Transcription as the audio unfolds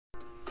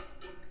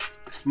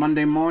It's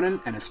Monday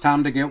morning and it's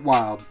time to get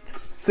wild.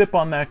 Sip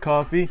on that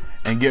coffee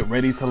and get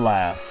ready to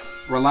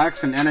laugh.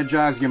 Relax and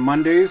energize your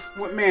Mondays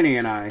with Manny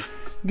and I.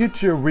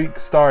 Get your week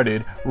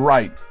started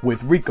right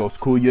with Rico's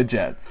Cool Your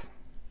Jets.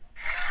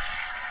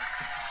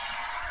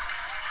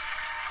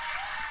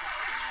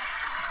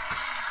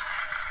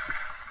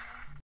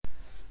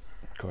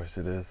 Of course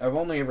it is. I've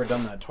only ever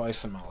done that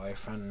twice in my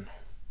life, and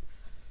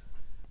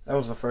that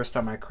was the first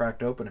time I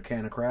cracked open a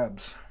can of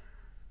crabs.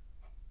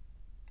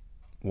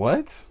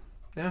 What?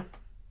 Yeah.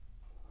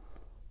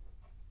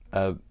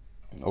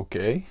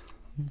 Okay.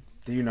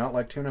 Do you not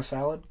like tuna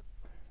salad?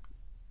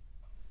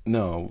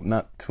 No,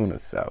 not tuna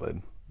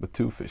salad, but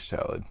two fish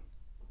salad.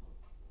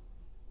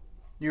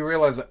 You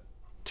realize that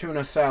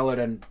tuna salad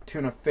and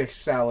tuna fish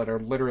salad are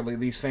literally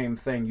the same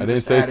thing. I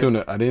didn't say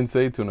tuna. I didn't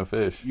say tuna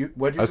fish.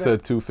 What'd you say? I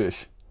said two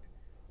fish.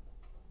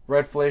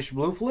 Red fish,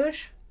 blue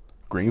fish?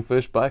 Green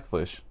fish, black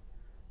fish.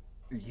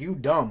 You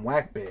dumb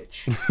whack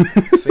bitch.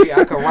 See,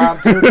 I can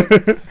rhyme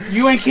too.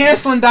 You ain't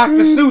canceling Dr.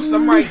 Seuss.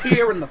 I'm right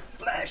here in the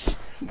flesh.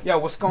 Yo,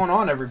 what's going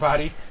on,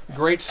 everybody?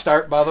 Great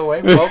start, by the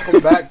way. Welcome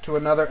back to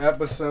another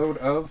episode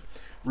of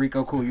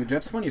Rico Cool Your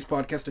Jets, funniest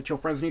podcast that your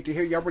friends need to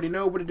hear. You already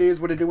know what it is,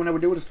 what it do, and how we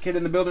do it. It's the kid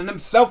in the building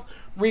himself,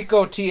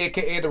 Rico T,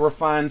 a.k.a. the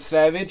Refined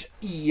Savage.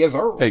 Yes,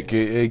 sir.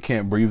 A.k.a.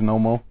 can't breathe no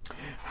more.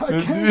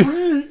 I can't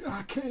breathe.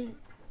 I can't.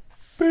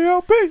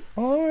 B.O.P.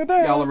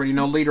 Y'all already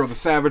know, leader of the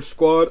Savage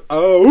Squad.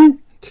 Oh.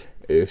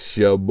 It's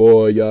your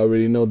boy. You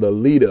already know, the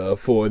leader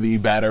for the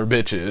Batter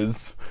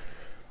Bitches.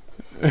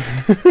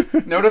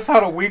 Notice how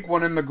the weak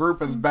one in the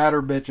group is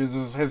Batter Bitches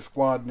is his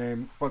squad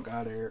name. Fuck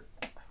out of here.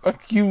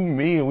 Fuck you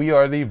mean? We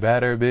are the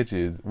Batter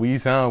Bitches. We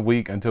sound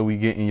weak until we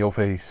get in your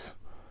face.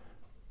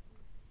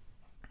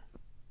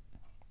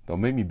 Don't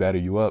make me batter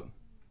you up.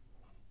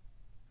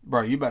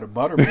 Bro, you better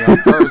butter me up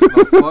first.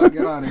 The fuck?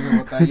 Get out of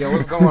here with that. Yo,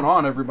 what's going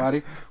on,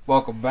 everybody?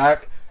 Welcome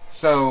back.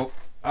 So,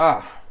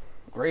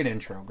 great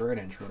intro to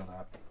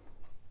that.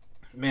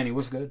 Manny,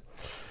 what's good?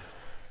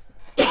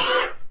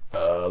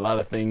 A lot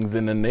of things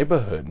in the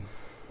neighborhood.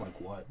 Like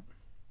what?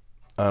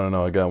 I don't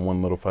know. I got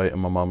one little fight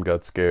and my mom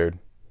got scared.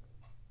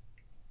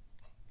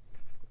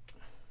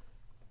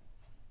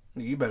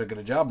 You better get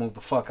a job, move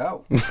the fuck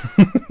out.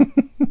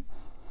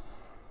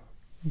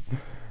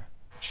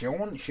 She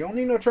don't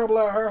need no trouble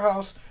at her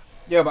house.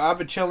 Yeah, but I've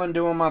been chilling,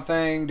 doing my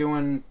thing,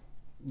 doing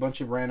a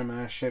bunch of random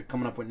ass shit,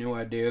 coming up with new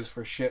ideas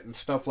for shit and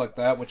stuff like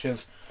that, which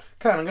is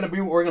kind of going to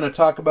be what we're going to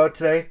talk about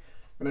today.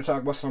 We're going to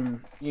talk about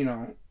some,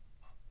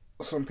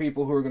 some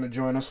people who are going to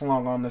join us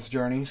along on this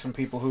journey, some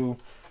people who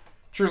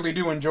truly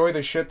do enjoy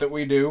the shit that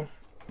we do.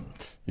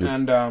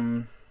 Yep.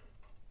 And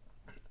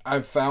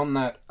I've found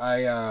that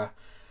I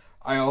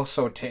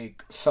also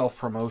take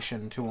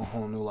self-promotion to a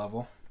whole new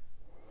level.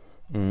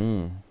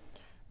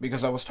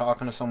 Because I was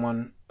talking to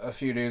someone a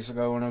few days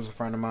ago, and it was a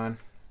friend of mine,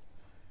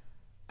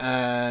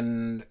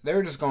 and they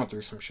were just going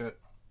through some shit.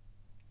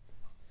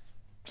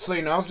 So,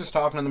 I was just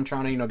talking to them,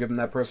 trying to, give them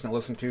that person to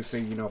listen to, see,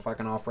 if I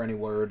can offer any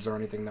words or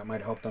anything that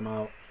might help them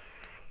out.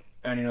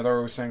 And, they're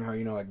always saying how,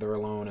 like, they're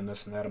alone and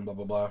this and that and blah,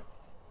 blah, blah.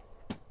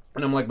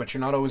 And I'm like, but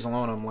you're not always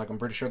alone. I'm like, I'm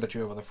pretty sure that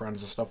you have other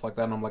friends and stuff like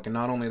that. And I'm like, and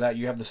not only that,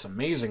 you have this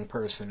amazing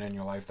person in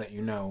your life that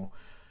you know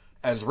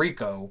as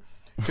Rico,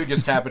 who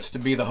just happens to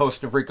be the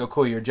host of Rico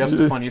Cool Your Jets,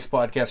 the funniest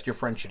podcast your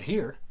friends should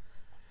hear.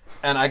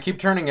 And I keep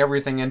turning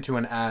everything into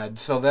an ad.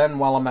 So then,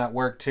 while I'm at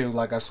work too,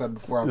 like I said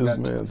before,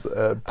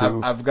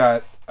 I've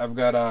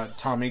got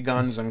Tommy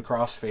Guns and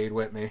Crossfade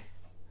with me,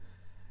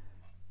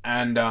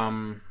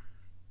 and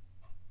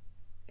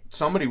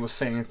somebody was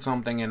saying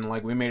something, and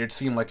like we made it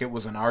seem like it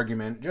was an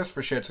argument just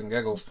for shits and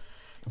giggles,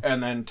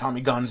 and then Tommy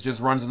Guns just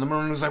runs in the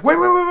middle and was like,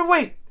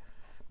 wait.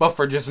 But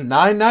for just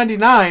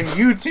 $9.99,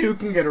 you too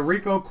can get a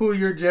Rico Cool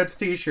Your Jets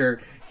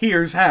t-shirt.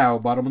 Here's how.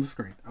 Bottom of the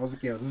screen. I was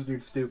like, yo, this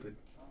dude's stupid.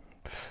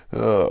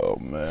 Oh,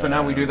 man. So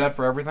now we do that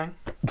for everything?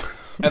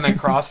 And then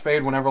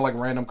Crossfade, whenever like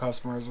random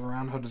customers are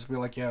around, he'll just be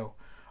like, yo,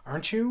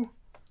 aren't you?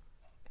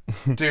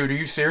 Dude, are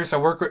you serious? I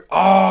work with...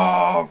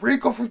 Oh,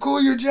 Rico from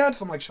Cool Your Jets.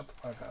 I'm like, shut the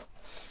fuck up.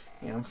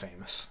 Yeah, I'm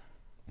famous.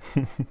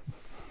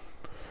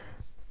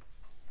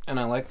 And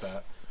I like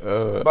that.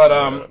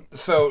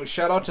 So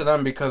shout out to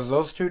them, because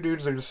those two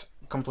dudes are just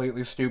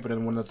completely stupid,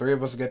 and when the three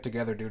of us get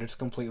together, dude, it's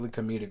completely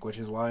comedic, which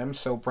is why I'm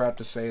so proud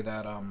to say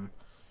that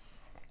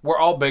we're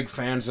all big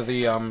fans of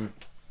the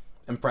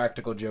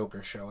Impractical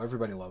Joker show.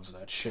 Everybody loves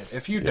that shit.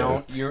 If you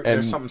don't,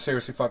 there's something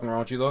seriously fucking wrong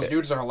with you. Those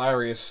dudes are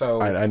hilarious.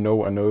 So I know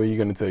where you're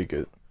gonna take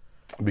it,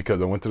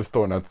 because I went to the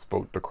store and I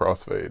spoke to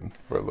Crossfade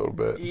for a little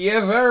bit.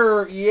 Yes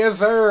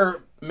sir.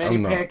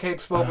 Manny Pancake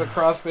spoke with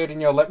Crossfade, and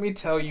yo, let me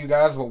tell you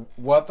guys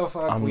what the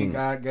fuck we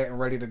got getting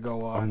ready to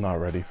go on. I'm not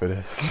ready for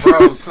this,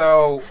 bro.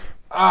 So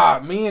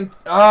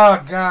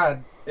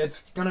God,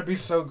 it's gonna be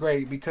so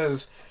great,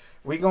 because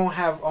we gonna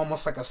have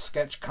almost like a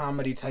sketch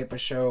comedy type of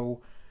show,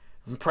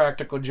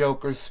 Practical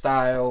Joker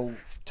style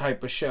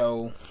type of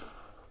show.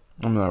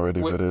 I'm not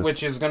ready for this.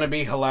 Which is gonna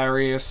be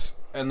hilarious,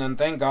 and then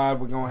thank God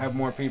we're gonna have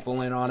more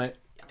people in on it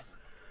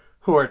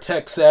who are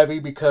tech savvy,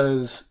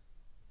 because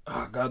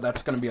Oh god,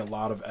 that's gonna be a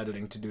lot of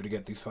editing to do to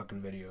get these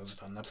fucking videos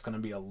done. That's gonna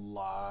be a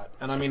lot.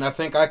 And I mean, I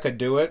think I could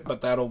do it,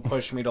 but that'll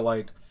push me to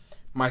like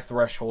my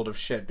threshold of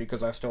shit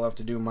because I still have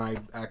to do my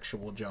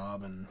actual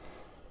job and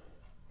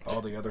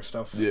all the other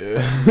stuff.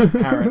 Yeah.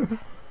 Parent.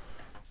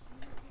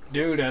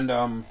 Dude, and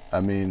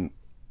I mean,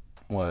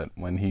 when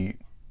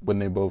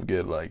they both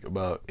get like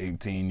about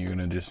 18, you're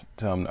gonna just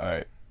tell them, all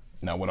right,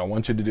 now what I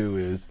want you to do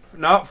is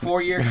not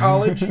 4-year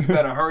college. You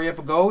better hurry up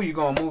and go. You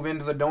gonna move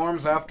into the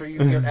dorms after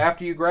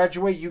you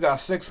graduate. You got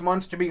 6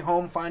 months to be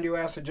home. Find your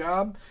ass a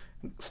job.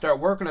 Start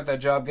working at that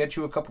job. Get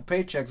you a couple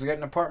paychecks. Get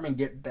an apartment.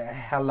 Get the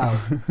hell out.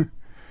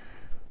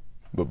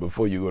 But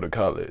before you go to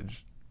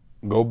college,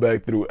 go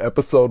back through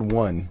episode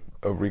 1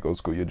 of Rico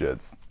School Your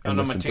Jets. And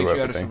I'm gonna teach you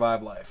how to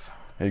survive life.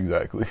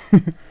 Exactly.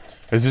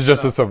 This is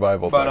just a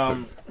survival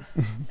tactic.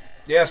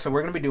 Yeah, so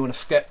we're gonna be doing a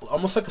sketch,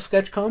 almost like a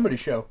sketch comedy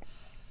show,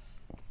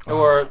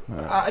 or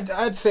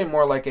I'd say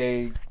more like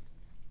a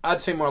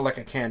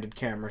candid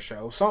camera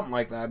show, something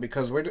like that,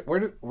 because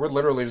we're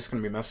literally just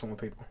gonna be messing with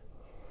people.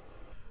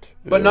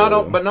 But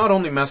not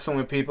only messing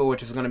with people,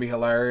 which is gonna be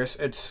hilarious.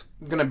 It's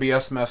gonna be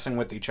us messing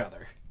with each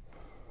other,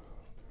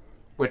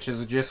 which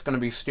is just gonna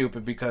be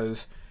stupid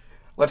because,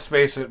 let's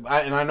face it,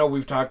 and I know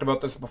we've talked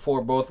about this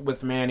before, both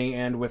with Manny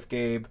and with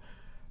Gabe.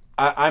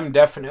 I'm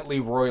definitely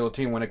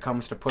royalty when it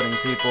comes to putting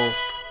people...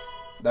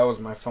 That was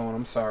my phone.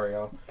 I'm sorry,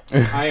 y'all.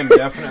 I am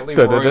definitely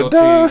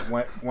royalty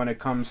when it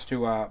comes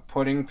to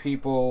putting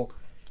people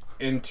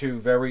into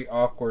very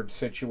awkward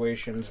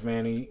situations,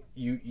 Manny.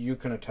 You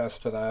can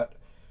attest to that,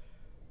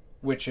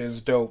 which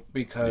is dope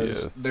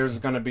because there's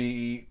going to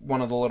be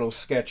one of the little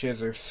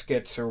sketches or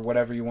skits or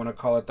whatever you want to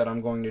call it that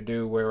I'm going to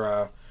do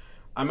where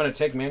I'm going to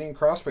take Manny and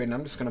Crossfade and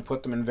I'm just going to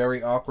put them in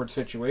very awkward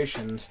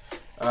situations,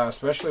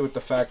 especially with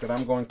the fact that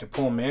I'm going to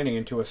pull Manny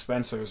into a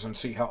Spencer's and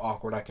see how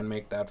awkward I can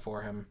make that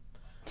for him.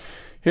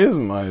 Here's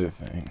my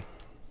thing.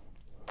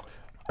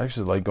 I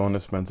actually like going to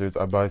Spencer's.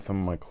 I buy some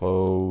of my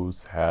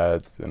clothes,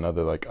 hats, and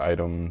other like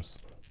items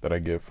that I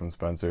get from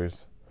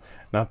Spencer's.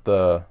 Not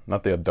the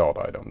adult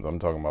items. I'm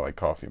talking about like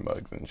coffee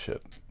mugs and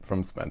shit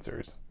from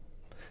Spencer's.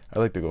 I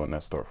like to go in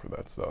that store for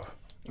that stuff.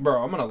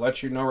 Bro, I'm going to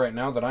let you know right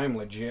now that I'm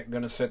legit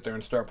going to sit there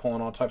and start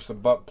pulling all types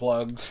of butt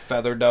plugs,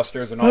 feather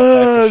dusters, and all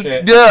types of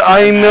shit. Yeah,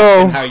 I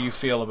know. How you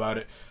feel about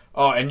it.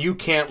 Oh, and you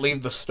can't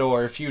leave the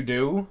store. If you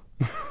do,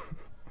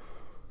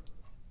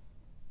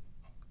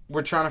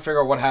 we're trying to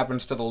figure out what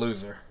happens to the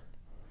loser.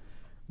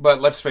 But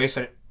let's face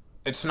it,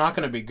 it's not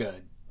going to be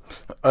good.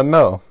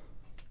 No.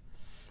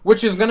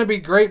 Which is going to be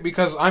great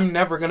because I'm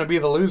never going to be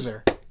the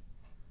loser.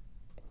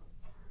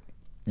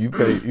 You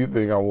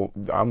think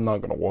I'm not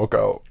going to walk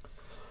out?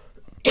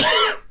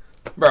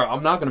 Bro,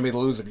 I'm not going to be the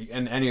loser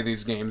in any of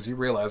these games. You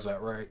realize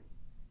that, right?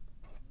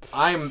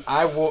 I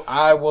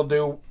will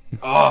do...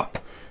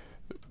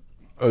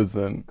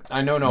 Listen.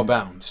 I know no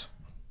bounds.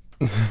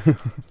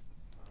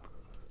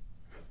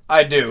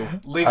 I do.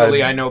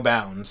 Legally, I know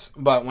bounds.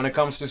 But when it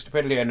comes to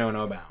stupidity, I know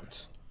no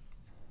bounds.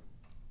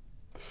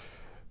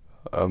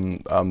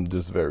 I'm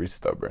just very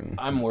stubborn.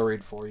 I'm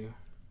worried for you.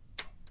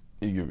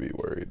 You can be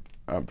worried.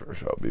 I'm pretty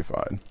sure I'll be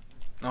fine.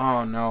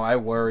 Oh, no, I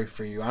worry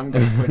for you. I'm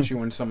going to put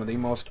you in some of the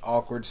most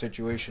awkward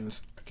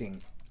situations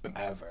fucking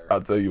ever.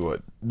 I'll tell you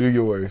what. Do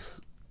your worst.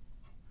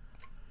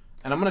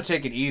 And I'm going to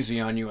take it easy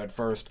on you at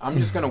first. I'm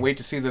just going to wait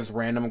to see this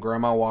random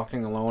grandma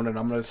walking alone, and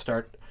I'm going to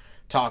start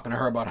talking to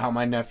her about how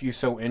my nephew's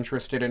so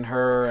interested in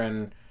her,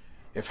 and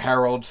if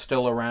Harold's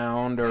still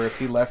around, or if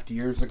he left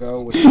years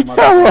ago with some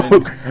other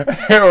woman.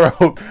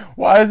 Harold?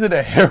 Why is it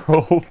a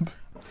Harold?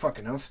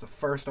 Fucking hell, it's the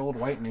first old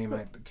white name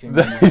that came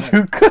to my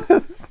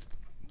head.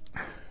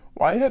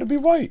 Why had to be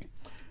white?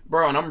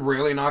 Bro, and I'm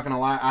really not gonna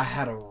lie, I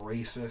had a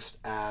racist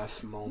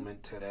ass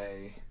moment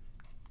today.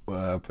 What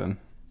happened?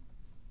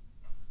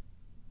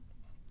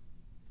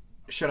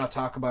 Should I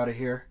talk about it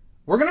here?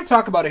 We're gonna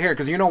talk about it here,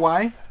 because you know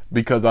why?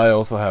 Because I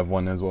also have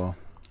one as well.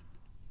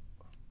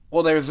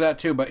 Well, there's that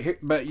too,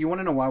 but you want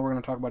to know why we're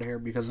gonna talk about it here?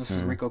 Because this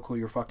is Rico Cool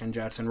Your Fucking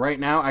Jets, and right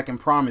now I can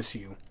promise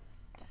you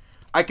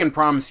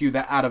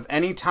that out of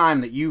any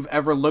time that you've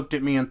ever looked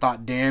at me and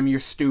thought, damn, you're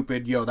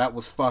stupid, yo, that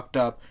was fucked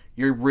up,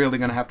 you're really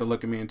going to have to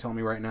look at me and tell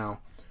me right now,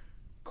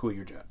 cool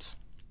your jets.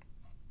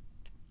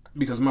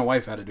 Because my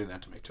wife had to do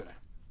that to me today.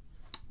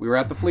 We were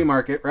at the flea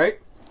market, right?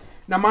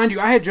 Now, mind you,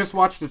 I had just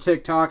watched the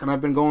TikTok, and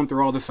I've been going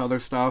through all this other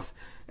stuff,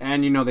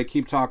 and, they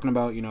keep talking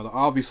about, the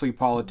obviously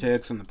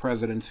politics and the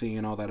presidency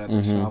and all that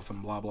other stuff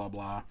and blah, blah,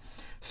 blah.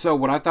 So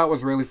what I thought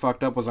was really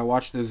fucked up was I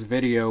watched this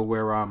video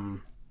where,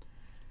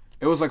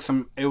 it was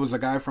a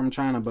guy from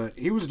China, but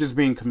he was just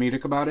being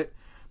comedic about it.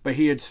 But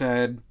he had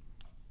said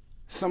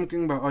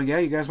something about, oh yeah,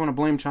 you guys want to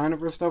blame China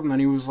for stuff? And then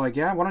he was like,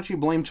 yeah, why don't you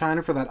blame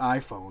China for that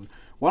iPhone?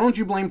 Why don't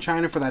you blame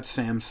China for that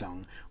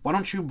Samsung? Why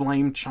don't you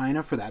blame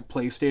China for that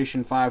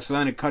PlayStation 5? So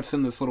then it cuts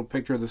in this little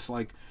picture of this,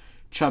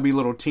 chubby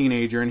little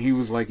teenager, and he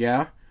was like,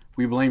 yeah,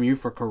 we blame you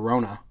for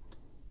Corona.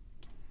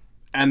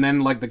 And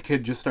then, the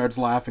kid just starts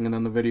laughing, and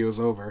then the video's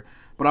over.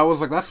 But I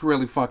was like, that's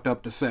really fucked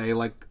up to say.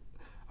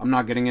 I'm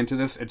not getting into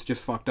this. It's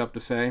just fucked up to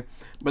say.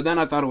 But then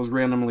I thought it was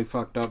randomly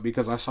fucked up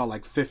because I saw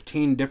like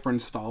 15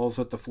 different stalls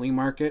at the flea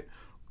market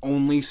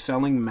only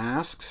selling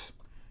masks.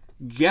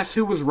 Guess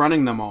who was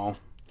running them all?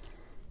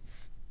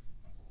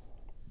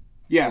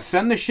 Yeah,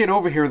 send the shit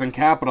over here, then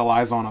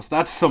capitalize on us.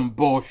 That's some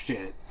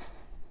bullshit.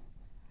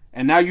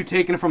 And now you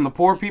taking it from the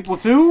poor people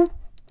too?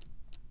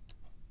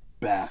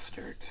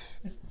 Bastards.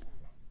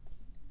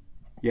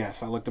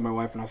 Yes, I looked at my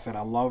wife and I said,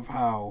 I love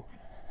how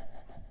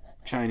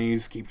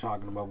Chinese keep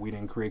talking about we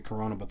didn't create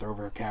Corona, but they're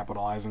over here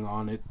capitalizing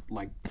on it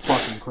like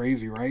fucking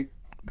crazy, right?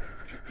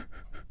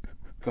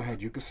 Go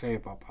ahead, you can say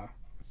it, Papa.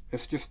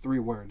 It's just 3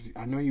 words.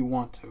 I know you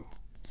want to.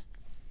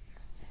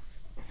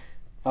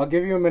 I'll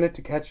give you a minute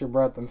to catch your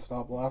breath and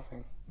stop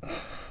laughing.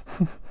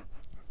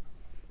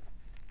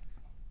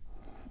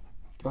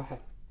 Go ahead.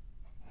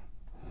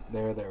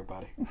 There,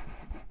 buddy.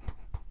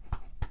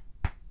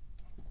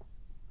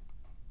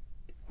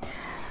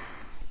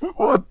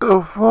 What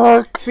the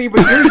fuck? See,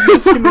 but you're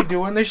used to me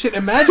doing this shit.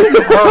 Imagine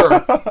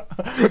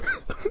her.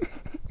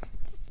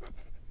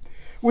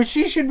 Which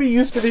she should be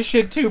used to this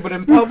shit too, but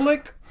in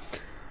public...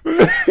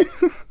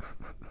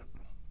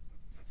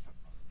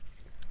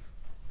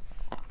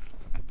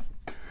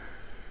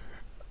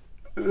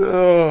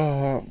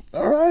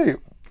 Alright.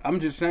 I'm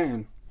just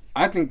saying.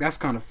 I think that's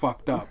kind of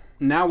fucked up.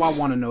 Now I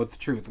want to know the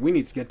truth. We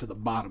need to get to the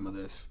bottom of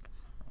this.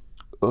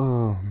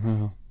 Oh,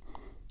 man.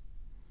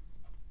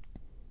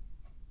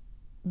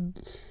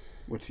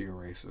 What's your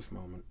racist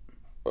moment?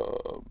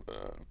 Oh,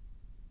 man.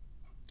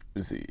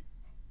 You see,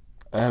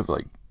 I have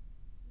like...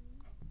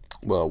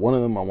 Well, one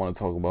of them I want to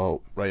talk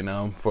about right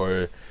now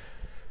for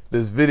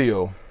this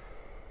video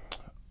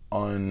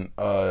on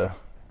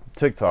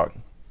TikTok.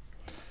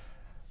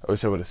 I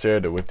wish I would have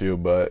shared it with you,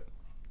 but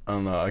I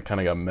don't know. I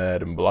kind of got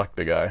mad and blocked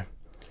the guy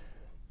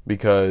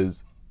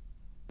because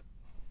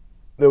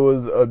there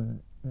was a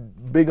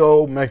big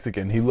old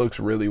Mexican. He looks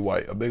really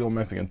white. A big old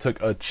Mexican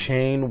took a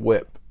chain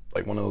whip,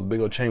 like one of those big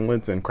old chain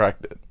whips, and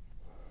cracked it.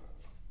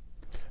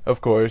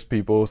 Of course,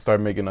 people start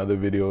making other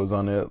videos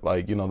on it,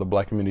 like, you know, the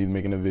black community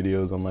making the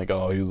videos on, like,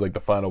 oh, he was like the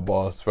final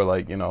boss for,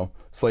 like, you know,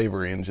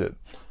 slavery and shit.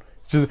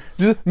 Just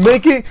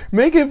making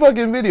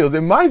fucking videos.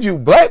 And mind you,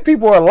 black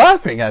people are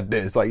laughing at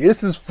this. Like,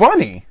 this is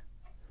funny.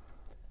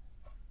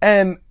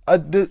 And,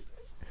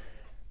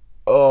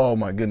 oh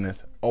my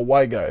goodness. A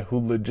white guy who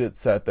legit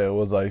sat there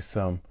was like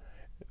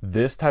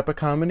this type of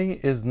comedy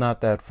is not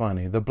that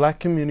funny. The black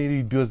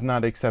community does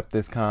not accept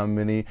this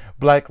comedy.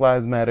 Black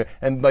Lives Matter.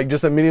 And, like,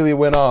 just immediately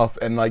went off.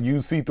 And, like,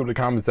 you see through the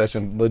comment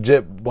section,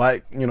 legit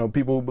black, you know,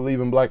 people who believe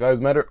in Black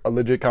Lives Matter are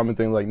legit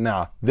commenting like,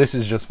 nah, this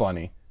is just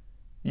funny.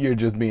 You're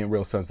just being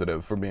real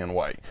sensitive for being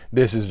white.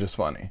 This is just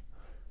funny.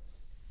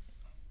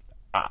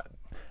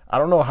 I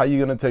don't know how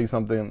you're going to take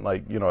something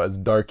like, you know, as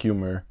dark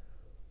humor,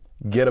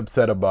 get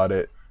upset about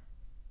it,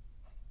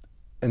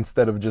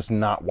 instead of just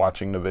not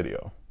watching the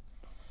video.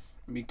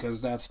 Because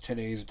that's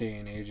today's day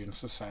and age in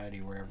society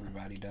where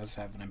everybody does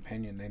have an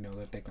opinion. They know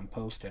that they can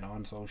post it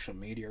on social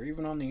media or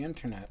even on the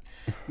internet.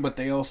 But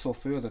they also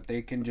feel that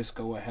they can just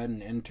go ahead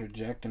and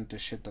interject into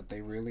shit that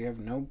they really have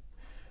no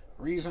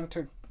reason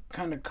to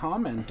kind of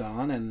comment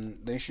on, and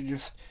they should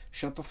just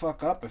shut the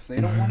fuck up. If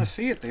they don't want to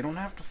see it, they don't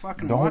have to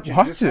fucking watch it.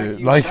 Just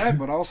like you said,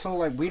 but also,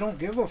 like, we don't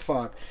give a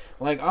fuck.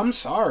 Like, I'm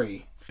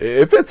sorry.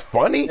 If it's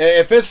funny,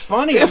 I'm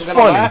gonna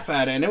laugh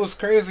at it. And it was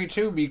crazy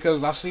too,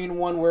 because I seen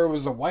one where it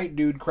was a white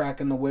dude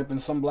cracking the whip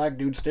and some black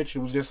dude stitched it.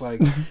 Was just like,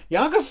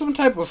 y'all got some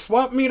type of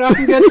swap meet I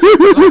can get to?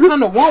 'Cause I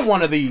kind of want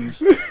one of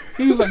these.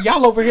 He was like,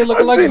 y'all over here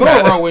looking like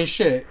Zorro and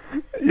shit.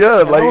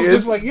 Yeah, and like, I was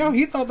just like, yo,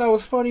 he thought that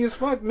was funny as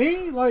fuck.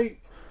 Me, like,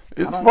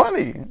 it's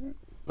funny.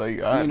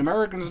 Like, I mean,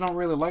 Americans don't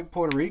really like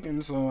Puerto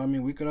Ricans, so I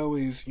mean, we could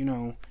always, you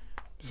know,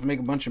 just make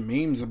a bunch of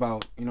memes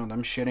about, you know,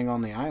 them shitting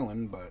on the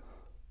island, but,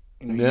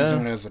 you know,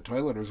 using it as a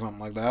toilet or something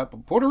like that.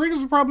 But Puerto Ricans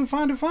would probably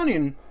find it funny,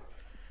 and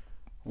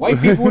white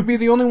people would be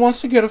the only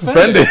ones to get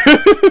offended.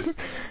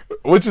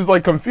 Which is,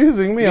 like,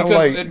 confusing me. Because I'm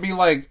like, it'd be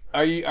like,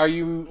 are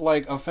you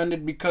like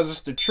offended because it's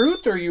the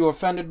truth, or are you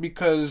offended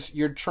because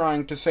you're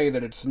trying to say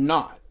that it's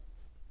not?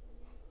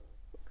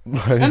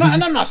 And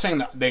I'm not saying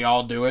that they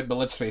all do it, but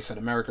let's face it,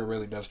 America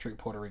really does treat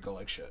Puerto Rico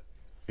like shit.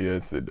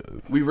 Yes, it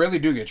does. We really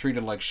do get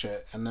treated like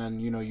shit. And then,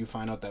 you know, you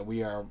find out that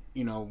we are,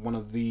 you know,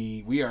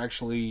 we are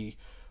actually,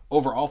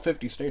 over all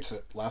 50 states,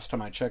 last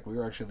time I checked, we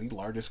were actually the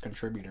largest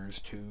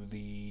contributors to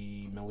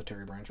the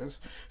military branches.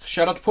 So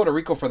shout out to Puerto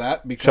Rico for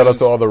that. Because shout out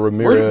to all the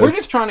Ramirez. We're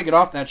just trying to get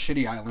off that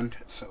shitty island,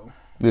 so.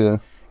 Yeah.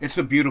 It's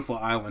a beautiful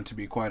island, to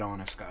be quite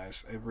honest,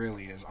 guys. It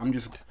really is. I'm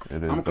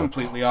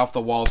completely off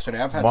the walls today.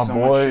 I've had so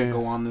much shit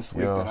go on this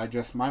week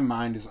that my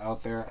mind is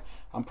out there.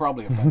 I'm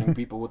probably offending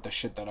people with the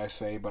shit that I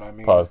say, but I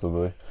mean...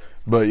 Possibly.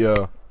 But,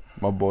 yeah,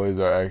 my boys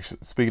are actually...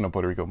 Speaking of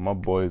Puerto Rico, my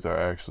boys are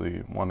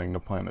actually wanting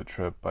to plan a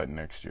trip by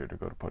next year to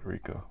go to Puerto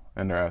Rico.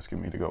 And they're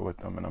asking me to go with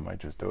them, and I might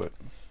just do it.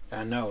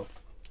 I know.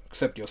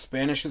 Except your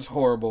Spanish is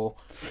horrible.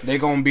 They're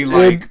going to be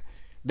like...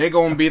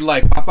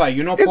 Papa,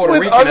 you know Puerto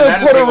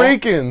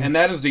Rican, and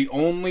that is the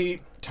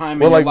only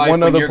time in your life when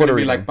you're going to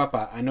be like,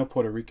 Papa, I know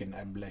Puerto Rican,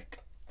 I'm black.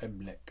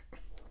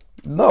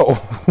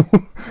 No.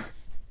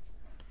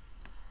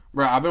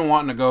 Bro, I've been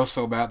wanting to go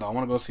so bad, though. I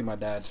want to go see my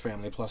dad's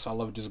family. Plus, I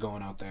love just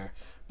going out there.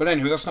 But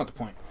anyway, that's not the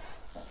point.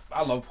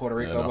 I love Puerto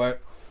Rico, Yeah, no.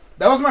 but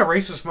that was my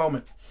racist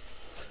moment.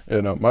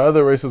 My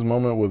other racist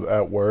moment was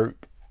at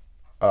work.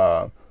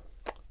 I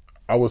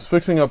was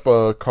fixing up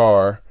a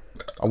car.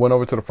 I went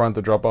over to the front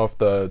to drop off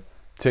the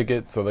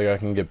ticket so that I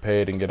can get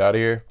paid and get out of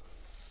here.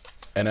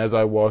 And as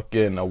I walk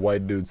in, a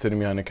white dude sitting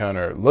behind the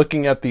counter,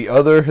 looking at the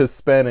other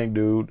Hispanic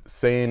dude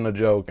saying a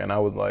joke, and I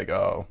was like,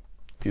 "Oh,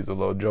 he's a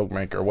little joke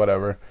maker,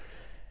 whatever."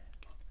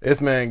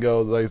 This man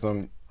goes like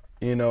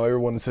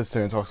everyone sits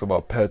there and talks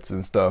about pets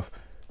and stuff.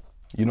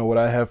 You know what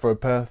I have for a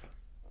pet?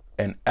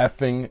 An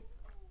effing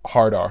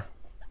hard R.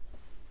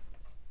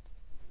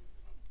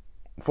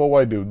 Full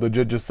white dude,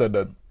 legit just said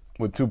that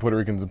with 2 Puerto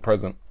Ricans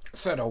present.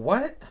 Said a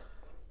what?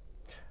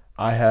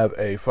 I have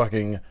a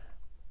fucking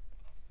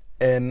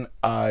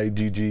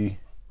Niggaer.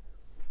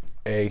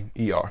 I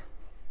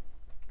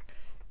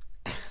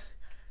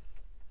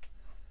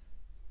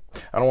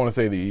don't want to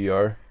say the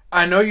ER.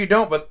 I know you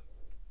don't, but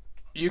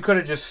you could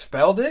have just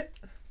spelled it.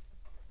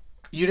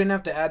 You didn't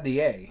have to add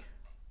the A.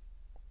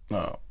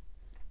 No.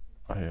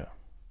 Oh, yeah.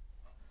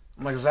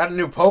 I'm like, is that a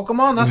new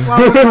Pokemon? That's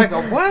why I was like,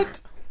 a what?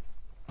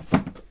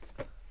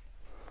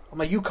 I'm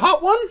like, you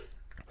caught one?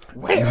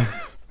 Where?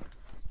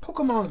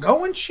 Pokemon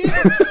Go and shit?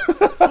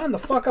 Find the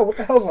fuck out. What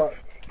the hell's up?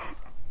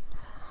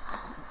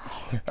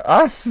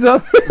 I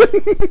suck.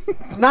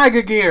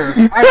 Niga Gear.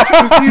 I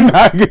choose you.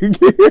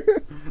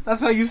 Niggaer.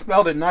 That's how you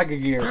spelled it,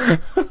 Niga Gear.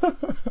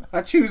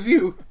 I choose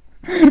you.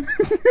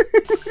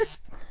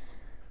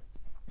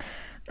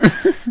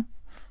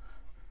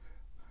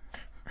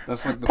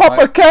 That's like the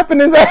Papa cap in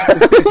his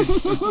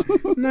ass.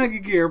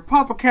 Niga Gear.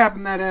 Papa cap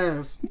in that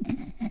ass.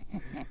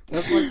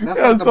 That's like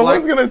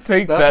Someone's gonna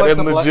take that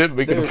and legit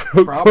make it a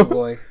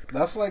probably.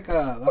 That's like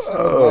the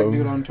black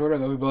dude on Twitter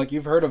that would be like,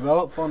 "You've heard of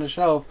Elf on the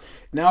Shelf.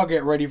 Now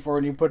get ready for it."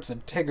 And he puts a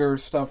Tigger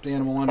stuffed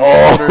animal on his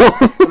shoulder.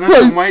 And then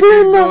the white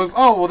dude goes,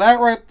 "Oh, well, that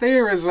right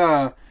there is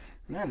not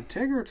a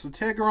Tigger. It's a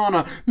Tigger on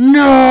a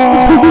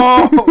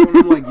no." And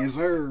I'm like, "Yes,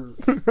 sir."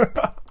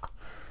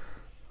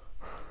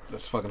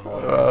 That's fucking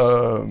hilarious.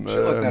 Oh, man.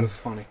 Shit like that is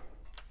funny.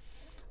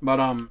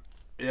 But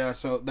yeah.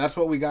 So that's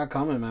what we got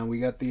coming, man. We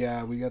got the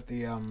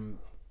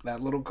that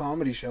little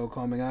comedy show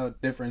coming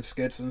out, different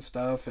skits and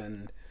stuff,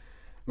 and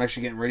I'm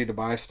actually getting ready to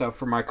buy stuff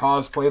for my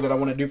cosplay that I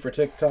want to do for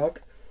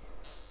TikTok.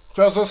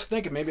 So I was just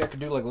thinking maybe I could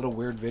do like little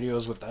weird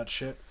videos with that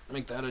shit.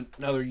 Make that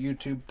another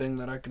YouTube thing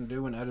that I can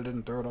do and edit it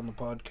and throw it on the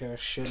podcast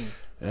shit. And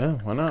Yeah,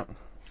 why not?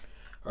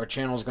 our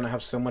channel's gonna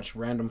have so much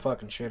random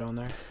fucking shit on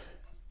there.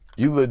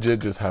 You legit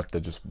just have to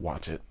just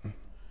watch it.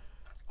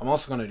 I'm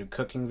also gonna do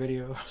cooking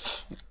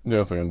videos. You're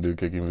also gonna do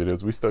kicking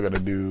videos. We still gotta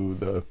do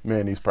the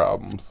Manny's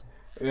problems.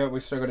 Yeah,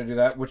 we still gotta do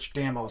that. Which,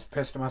 damn, I was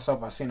pissed at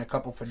myself. I seen a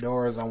couple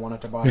fedoras I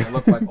wanted to buy. They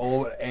look like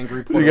old,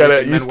 angry Puerto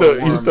Rican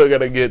men You still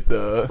gotta get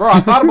the. Bro,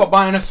 I thought about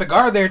buying a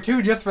cigar there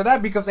too, just for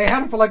that, because they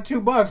had them for like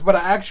 $2, but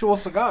an actual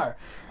cigar.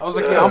 I was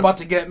like, yeah, I'm about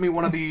to get me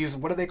one of these.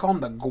 What do they call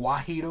them? The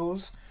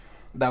guajitos.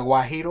 The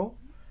guajito.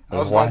 I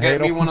was gonna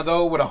get me one of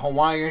those with a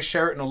Hawaiian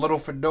shirt and a little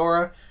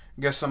fedora.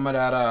 Get some of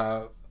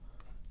that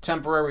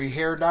temporary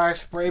hair dye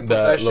spray. Put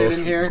that shit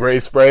in here. Gray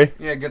spray.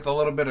 Yeah, get the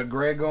little bit of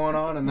gray going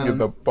on, and then Get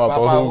the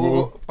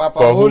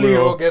Papa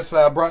Julio gets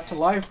brought to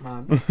life,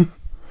 man.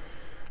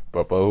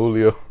 Papa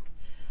Julio.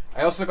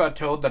 I also got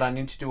told that I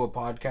need to do a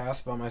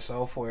podcast by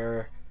myself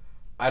where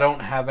I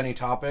don't have any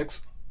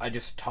topics. I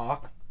just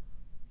talk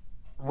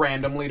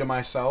randomly to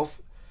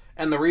myself.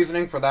 And the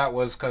reasoning for that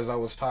was because I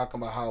was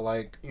talking about how,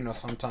 like, you know,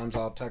 sometimes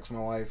I'll text my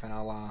wife and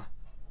I'll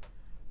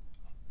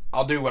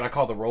do what I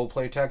call the role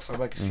play text. I'm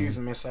like, excuse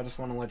me, miss, I just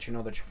want to let you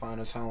know that you're fine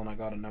as hell and I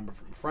got a number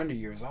from a friend of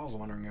yours. I was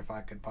wondering if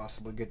I could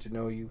possibly get to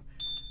know you,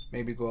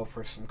 maybe go out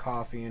for some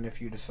coffee, and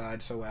if you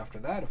decide so after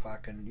that, if I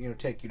can, you know,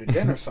 take you to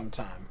dinner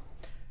sometime.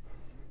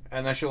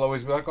 And then she'll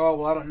always be like, oh,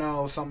 well, I don't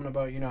know, something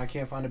about, you know, I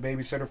can't find a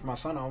babysitter for my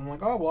son. I'm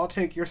like, oh, well, I'll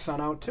take your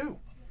son out too.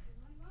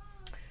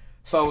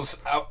 So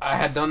I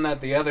had done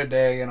that the other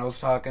day, and I was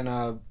talking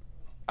to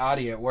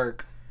Adi at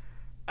work,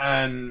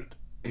 and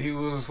he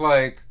was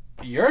like,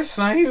 your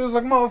son? He was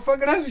like,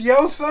 motherfucker, that's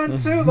your son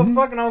too? The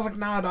fuck? And I was like,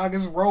 nah, dog,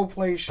 it's role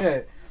play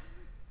shit.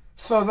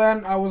 So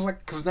then I was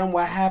like, because then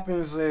what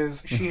happens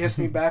is she hits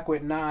me back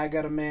with, nah, I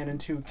got a man and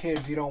 2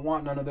 kids. You don't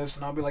want none of this.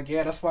 And I'll be like,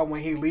 yeah, that's why when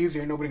he leaves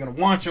here, nobody going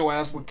to want your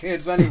ass with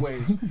kids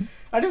anyways.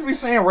 I just be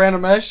saying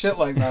random ass shit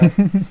like that.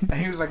 And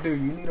he was like, dude,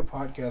 you need a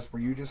podcast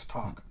where you just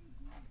talk.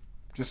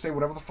 Just say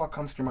whatever the fuck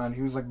comes to your mind.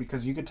 He was like,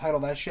 because you could title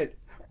that shit,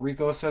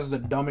 Rico Says the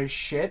Dumbest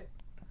Shit.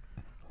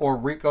 Or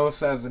Rico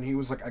Says, and he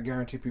was like, I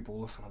guarantee people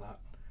will listen to that.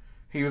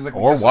 He was like,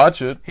 or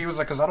watch it. He was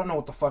like, because I don't know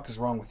what the fuck is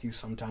wrong with you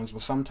sometimes,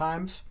 but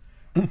sometimes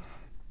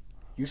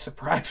you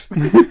surprise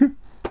me.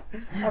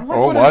 I'm like,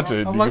 or watch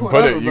it. I'm You like, can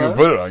put it. bro. You can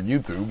put it on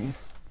YouTube.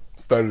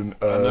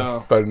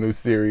 Start a new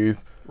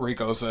series.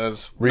 Rico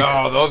Says.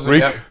 Rico,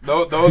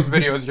 no, those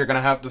videos you're gonna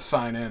have to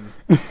sign in.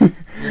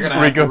 You're gonna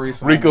have to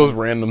re-sign Rico's in.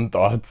 random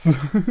thoughts.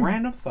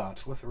 Random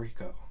thoughts with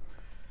Rico.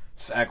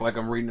 Just act like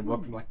I'm reading a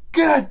book. I'm like,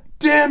 God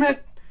damn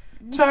it!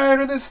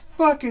 Tired of this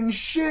fucking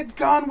shit.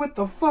 Gone with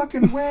the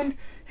fucking wind.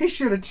 He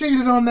should have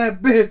cheated on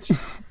that bitch.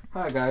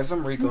 Hi guys,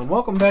 I'm Rico, and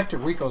welcome back to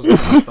Rico's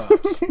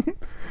Thoughts.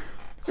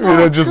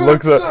 Just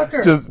looks up.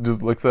 Sucker.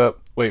 Just looks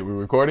up. Wait, we're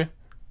recording?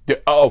 Yeah.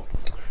 Oh,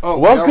 Oh,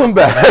 welcome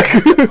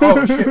back.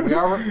 Oh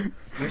shit,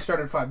 we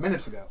started 5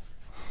 minutes ago.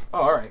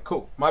 Oh, all right,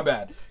 cool. My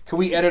bad. Can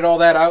we edit all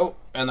that out?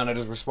 And then I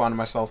just respond to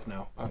myself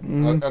now.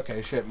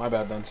 Okay, shit, my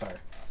bad then. Sorry,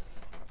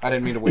 I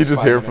didn't mean to You waste.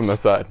 just 5 hear minutes. from the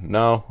side.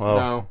 No. Oh.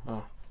 No.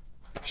 Oh.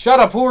 Shut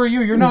up. Who are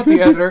you? You're not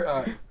the editor.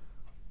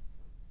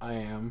 I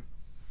am.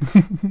 I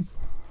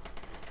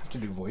have to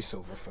do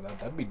voiceover for that.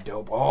 That'd be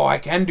dope. Oh, I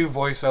can do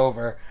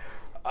voiceover.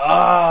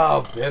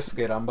 Oh,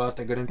 biscuit. I'm about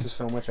to get into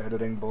so much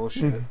editing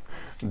bullshit.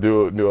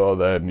 Do all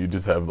that, and you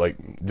just have like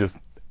just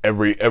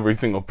every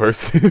single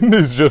person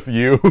is just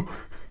you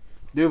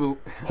Dude,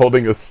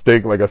 holding a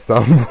stick like a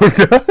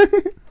soundboard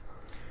guy.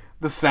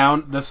 the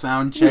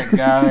sound check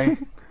guy,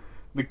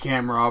 the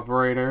camera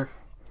operator.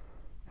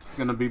 It's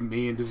gonna be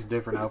me in just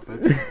different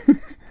outfits.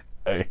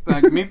 Hey.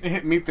 Like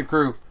meet the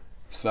crew.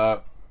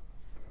 Sup?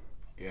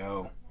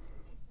 Yo.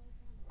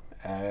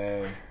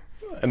 Hey.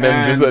 And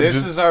then And just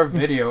this is our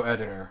video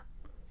editor,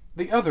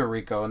 the other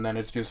Rico, and then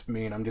it's just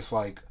me, and I'm just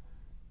like,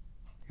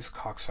 these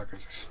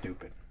cocksuckers are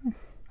stupid.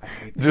 I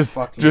hate this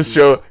fucking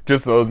people.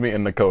 just shows me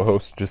and the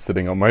co-host just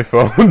sitting on my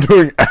phone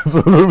doing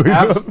absolutely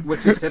nothing.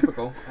 Which is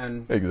typical,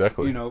 and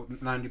Exactly.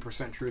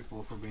 90%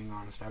 truthful. For being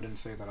honest, I didn't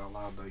say that out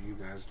loud though. You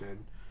guys did.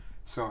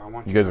 So I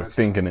want You guys are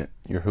thinking it.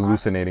 You're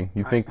hallucinating.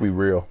 You think we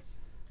real.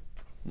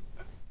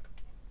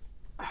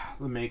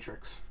 The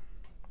Matrix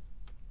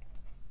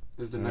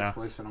is the next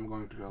place that I'm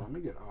going to go. Let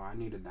me get. Oh, I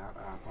needed that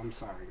app. I'm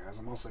sorry, guys.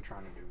 I'm also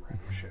trying to do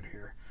random shit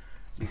here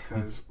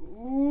because.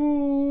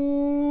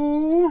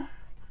 Ooh.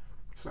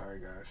 Sorry,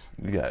 guys.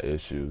 You got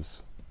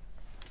issues.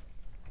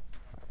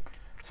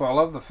 So I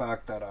love the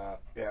fact that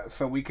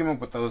so we came up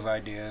with those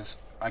ideas.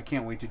 I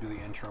can't wait to do the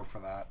intro for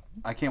that.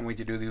 I can't wait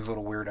to do these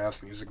little weird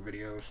ass music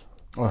videos.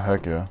 Oh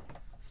heck yeah.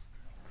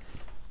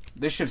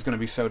 This shit's gonna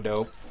be so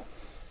dope.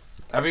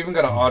 I've even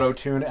got an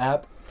auto-tune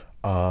app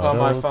on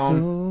my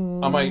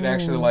phone. I might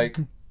actually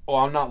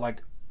I'm not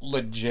like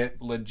legit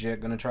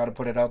gonna try to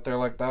put it out there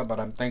like that, but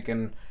I'm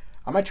thinking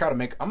I'm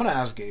gonna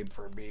ask Gabe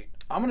for a beat.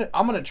 I'm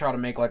gonna try to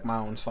make like my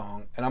own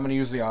song, and I'm gonna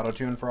use the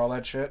auto-tune for all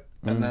that shit,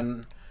 and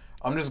then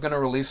I'm just gonna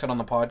release it on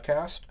the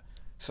podcast,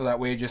 so that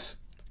way it just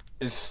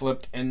is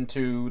slipped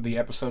into the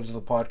episodes of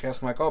the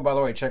podcast. I'm like, oh, by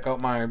the way, check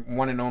out my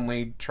one and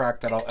only track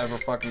that I'll ever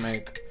fucking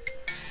make.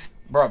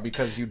 Bro,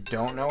 because you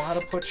don't know how to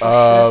put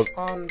your shit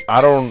on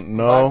I don't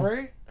know.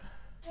 vibrate?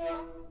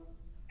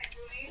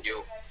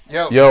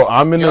 Yo,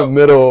 I'm in the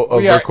middle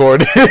of We are-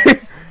 recording. We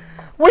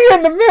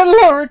in the middle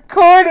of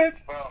recording.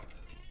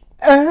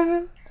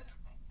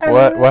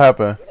 What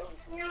happened?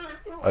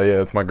 Oh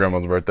yeah, it's my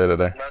grandma's birthday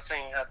today. Not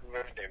saying happy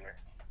birthday, man.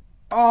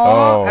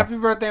 Oh, Oh. happy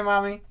birthday,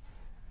 mommy.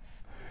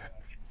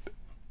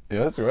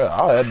 Yeah, that's right.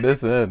 I'll add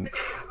this in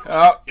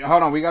Hold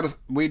on,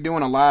 we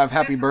doing a live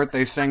happy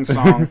birthday sing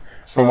song.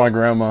 for my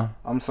grandma.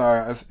 I'm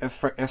sorry, it's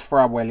for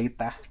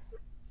abuelita.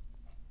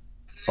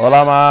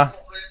 Hola ma.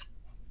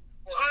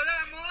 Hola,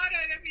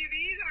 amores de mi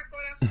vida,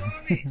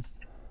 corazones.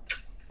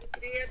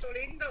 Nieto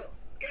lindo,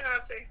 ¿qué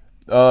hace?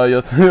 Yo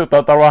estoy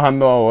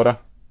trabajando ahora.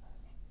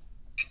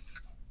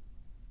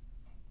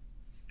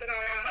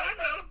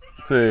 Trabajando.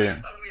 Sí,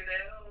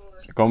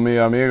 con mi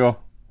amigo.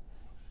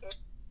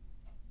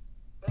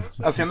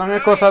 Haciendo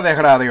cosas de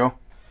radio.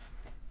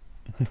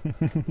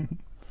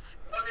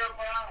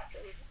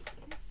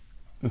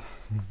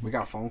 We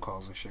got phone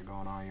calls and shit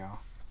going on, y'all.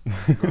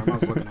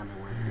 Grandma's looking at me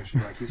weird because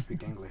she's like, you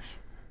speak English.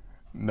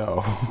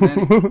 No.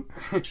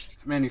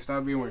 Manny,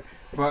 stop being weird.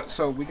 But,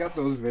 so, we got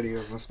those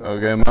videos and stuff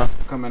Okay, ma.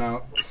 coming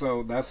out.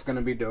 So, that's going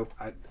to be dope.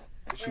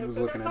 She was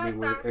looking at me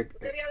weird.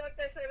 Quería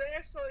darte ese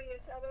beso y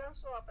ese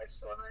abrazo a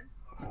personal.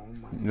 Oh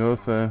my Yo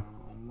sé.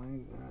 Oh my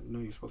God. No,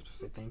 you're supposed to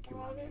say thank you,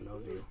 mommy. I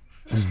love you.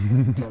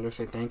 Tell her,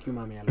 say thank you,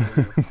 mommy. I love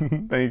you.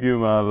 Thank you,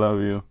 ma. I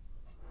love you.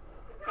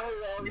 I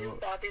love you,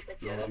 papi, te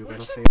Yeah, quiero you gotta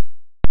mucho. say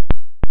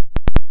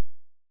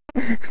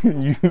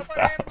You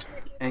stop.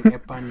 en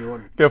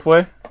español. ¿Qué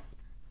fue?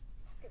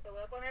 Que te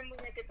voy a poner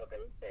muñequito que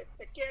dice,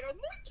 te quiero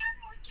mucho,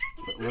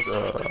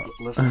 mucho.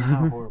 Listen to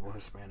how horrible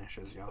his Spanish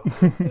is, y'all.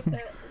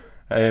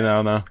 Hey,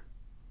 no.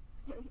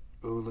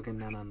 Ooh, looking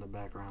down on the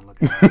background,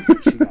 looking at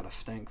her. She got a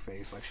stank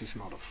face, like she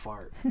smelled a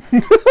fart.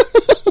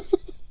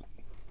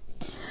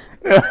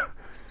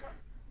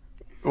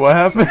 What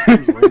happened?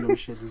 Random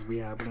shit just be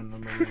happening in the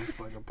middle of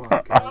like a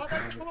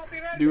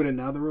podcast. Dude, and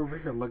now they're over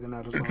here looking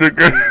at us all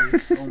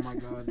crazy. Oh my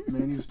God,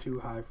 Manny's too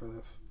high for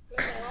this.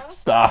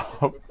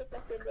 Stop.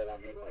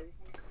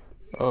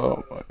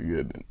 Oh my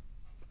goodness.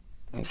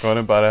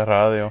 Corren para el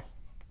radio.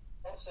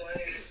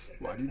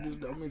 Why did you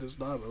just tell me to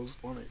stop? That was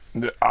funny.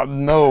 I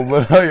know,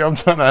 but hey, I'm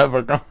trying to have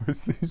a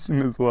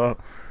conversation as well.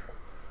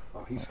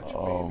 Oh, he's such a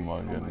Oh baby.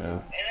 my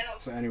goodness.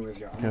 So anyways,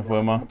 y'all, ¿Qué I'm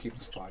fue, ma? gonna keep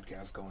this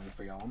podcast going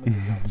for y'all. I'm gonna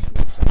give y'all the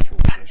smooth sexual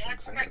edition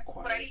because I gotta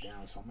quiet it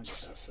down, so I'm gonna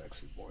get that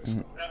sexy voice going.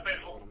 You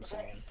know what I'm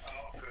saying?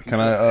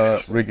 Can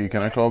I, Ricky,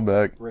 can I call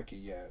back? Ricky,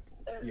 yeah.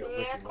 Yo,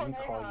 Ricky, días let me con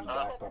call you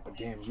ella. back, but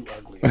damn, you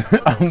ugly.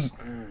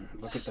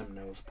 Look at them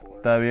nose pores.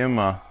 Está bien,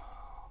 ma.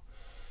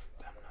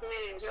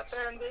 Sí, Dios te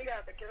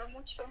bendiga, te quiero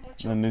mucho,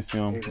 mucho.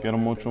 Bendición. Quiero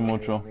mucho,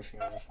 mucho.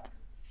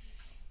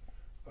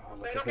 Oh,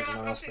 look Espero at que his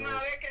la próxima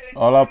nostrils. vez que le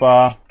Hola,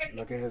 pa.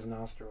 Look at his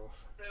nostrils.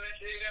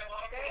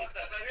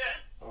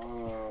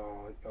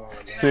 Oh, man.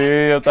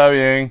 Sí, yo está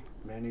bien.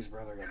 Manny's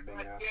brother got big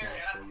ass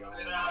nostrils, y'all.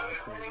 And mad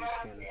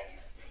crazy skin.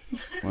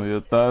 No, yo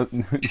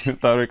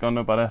estaba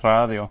ubicando para el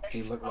radio.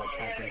 He looked like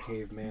Captain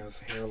Caveman's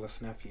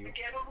hairless nephew.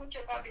 quiero mucho,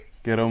 papi.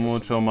 Quiero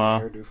mucho, ma.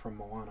 Hairdo from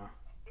Moana.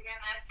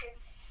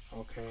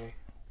 Okay.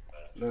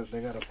 Look,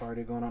 they got a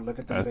party going on. Look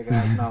at them big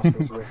ass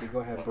nostrils, Ricky. Go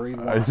ahead, breathe.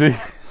 I see.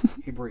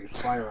 He breathed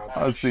fire out.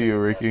 I see you,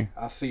 Ricky.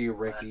 I see you,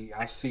 Ricky.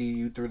 I see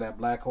you through that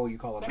black hole you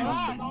call a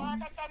nostril.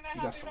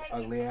 You got some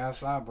ugly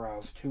ass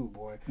eyebrows too,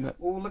 boy.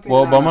 Ooh, look at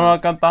Well, Nana. vámonos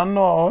a cantando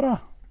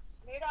ahora.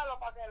 Míralo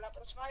para que la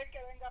próxima vez que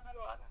venga me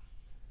lo haga.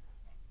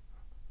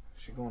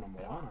 She going to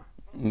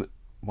Moana.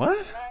 What?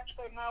 La he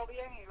peinado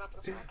bien y la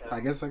próxima que I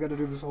guess I got to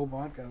do this whole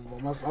podcast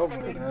by myself.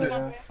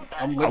 Man.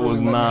 I'm I was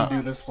literally not- letting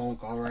you do this phone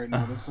call right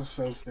now. This is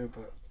so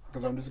stupid.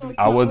 Because I'm just gonna.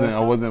 I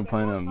wasn't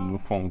playing a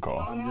phone call.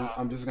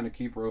 I'm just gonna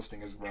keep roasting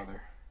his brother.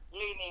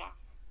 línea.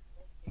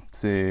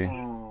 Sí.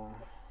 Oh.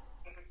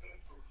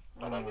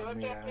 Pero yo le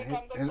estoy Man.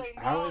 explicando el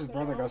peinado. How his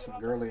brother got some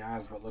girly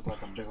eyes but look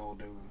like a big old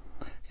dude?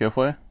 ¿Qué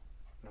fue?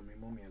 No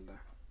mismo mierda.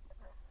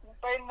 Un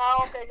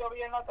peinado que yo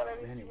vi en la Manny,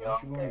 why televisión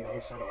don't you go on the que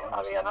other side of the a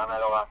house? Diana me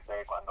lo va a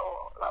hacer cuando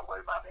la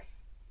vuelva a ver.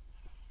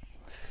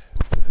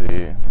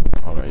 Sí.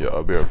 Hold on, yeah,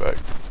 I'll be right back.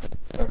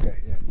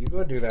 Okay, yeah, you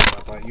go do that,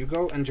 Papa. You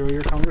go enjoy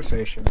your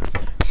conversation.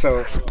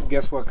 So,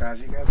 guess what, guys?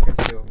 You guys get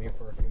to deal with me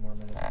for a few more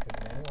minutes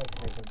because Manny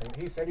likes making things.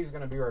 He said he's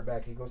gonna be right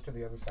back. He goes to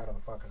the other side of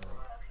the fucking room.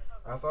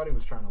 I thought he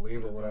was trying to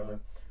leave or whatever.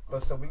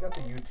 But so we got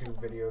the YouTube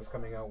videos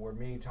coming out where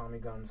me, Tommy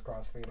Guns,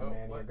 Crossfade, and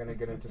Manny are gonna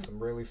get into some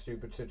really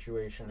stupid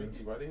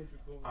situations.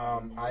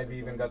 I've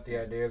even got the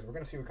ideas. We're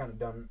gonna see what kind of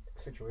dumb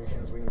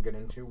situations we can get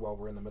into while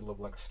we're in the middle of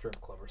like a strip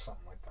club or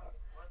something like that.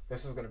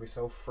 This is gonna be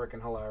so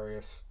freaking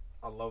hilarious.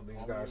 I love these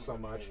guys so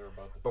much.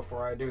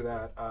 Before I do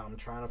that, I'm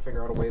trying to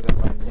figure out a way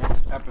that by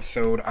next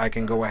episode I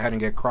can go ahead and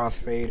get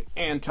Crossfade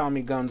and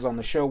Tommy Guns on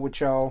the show with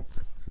y'all,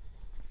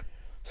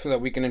 so that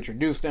we can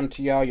introduce them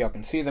to y'all. Y'all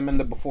can see them in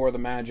the Before the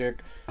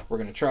Magic. We're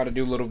gonna try to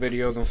do little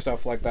videos and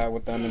stuff like that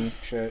with them and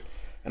shit.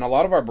 And a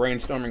lot of our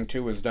brainstorming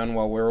too is done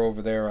while we're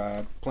over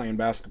there playing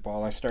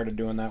basketball. I started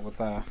doing that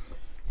with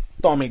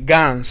Tommy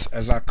Guns,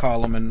 as I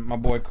call him, and my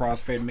boy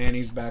Crossfade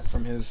Manny's back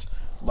from his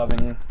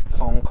loving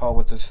phone call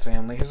with his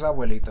family. His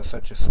abuelita's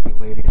such a sweet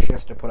lady. She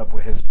has to put up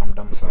with his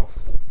dumb self.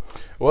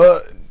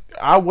 Well,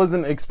 I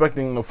wasn't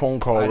expecting the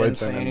phone call I right didn't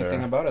say then and anything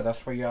there. about it. That's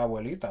for your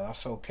abuelita.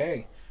 That's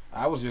okay.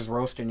 I was just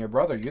roasting your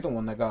brother. You're the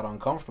one that got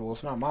uncomfortable.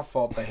 It's not my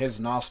fault that his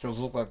nostrils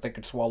look like they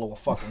could swallow a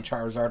fucking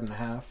Charizard in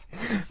half.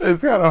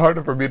 It's kind of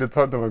harder for me to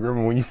talk to my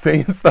grandma when you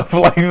saying stuff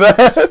like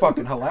that. It's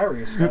fucking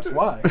hilarious. That's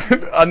why.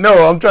 I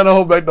know. I'm trying to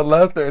hold back the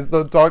laughter and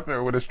still talk to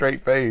her with a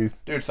straight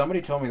face. Dude,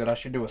 somebody told me that I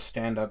should do a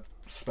stand-up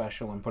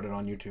special and put it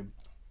on YouTube.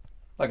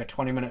 Like a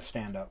 20-minute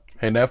stand-up.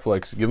 Hey,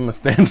 Netflix, give him a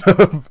stand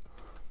up.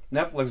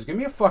 Netflix, give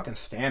me a fucking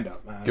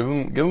stand-up, man.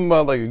 Give him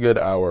about like a good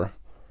hour.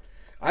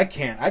 I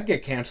can't. I'd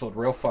get canceled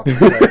real fucking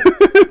quick.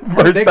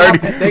 First They got 30,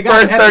 Pe- they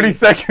got first Pepe. 30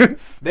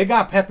 seconds. They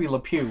got Pepe Le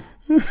Pew.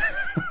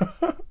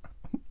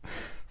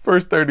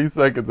 First 30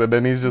 seconds, and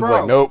then he's just Bro,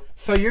 like, nope.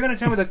 So you're gonna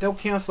tell me that they'll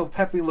cancel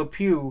Pepe Le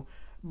Pew,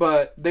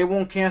 but they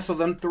won't cancel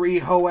them three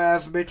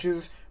hoe-ass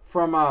bitches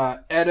from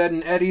Ed,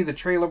 and Eddie, the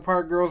Trailer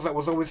Park Girls that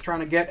was always trying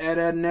to get Ed,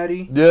 and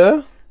Eddie?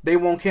 Yeah? They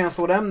won't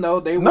cancel them, though.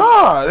 They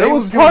Nah, it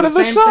was doing part of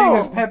the same show. thing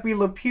as Pepe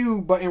Le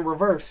Pew, but in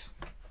reverse.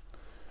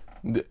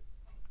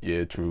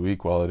 Yeah, true.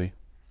 Equality.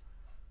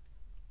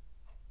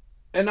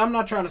 And I'm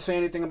not trying to say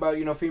anything about,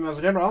 females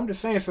in general. I'm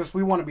just saying, since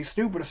we want to be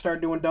stupid and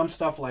start doing dumb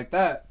stuff like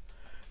that,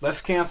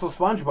 let's cancel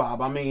SpongeBob.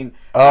 I mean,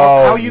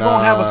 how you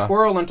gonna have a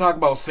squirrel and talk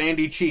about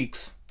sandy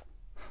cheeks?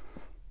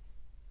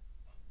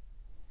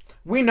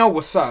 We know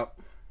what's up.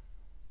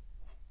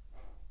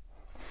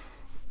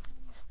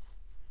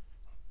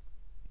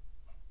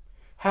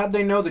 How'd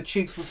they know the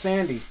cheeks was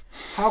sandy?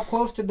 How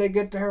close did they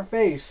get to her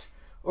face?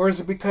 Or is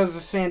it because the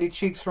sandy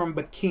cheeks from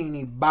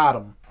Bikini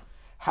Bottom?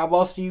 How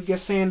else do you get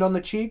sand on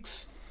the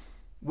cheeks?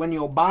 When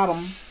your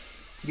bottom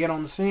get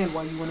on the sand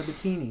while you in a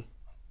bikini.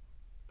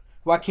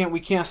 Why can't we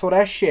cancel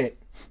that shit?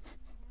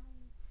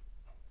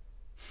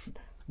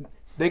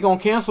 They gonna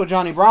cancel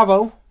Johnny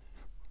Bravo.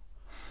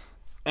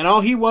 And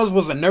all he was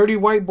a nerdy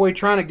white boy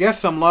trying to get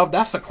some love.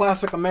 That's a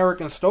classic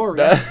American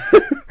story.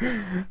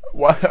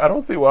 Why? I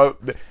don't see why.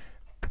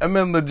 That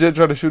man legit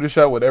tried to shoot a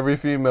shot with every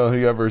female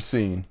he ever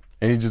seen,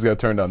 and he just got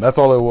turned down. That's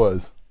all it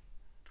was.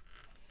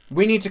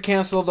 We need to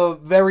cancel the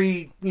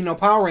very,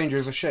 Power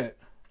Rangers of shit.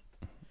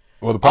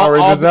 Well, the Power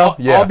Rangers now?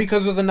 Yeah. All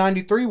because of the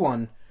 93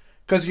 one.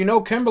 Because,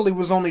 Kimberly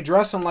was only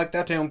dressing like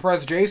that to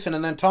impress Jason,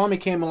 and then Tommy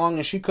came along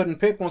and she couldn't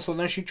pick one, so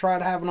then she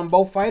tried having them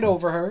both fight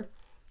over her.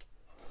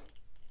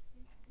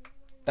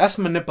 That's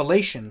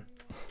manipulation.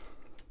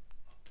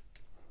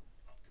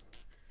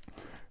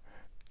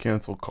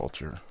 Cancel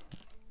culture.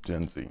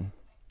 Gen Z.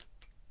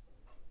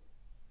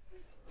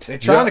 They're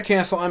trying Yeah. to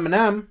cancel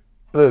Eminem.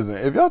 Listen,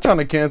 if y'all trying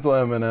to cancel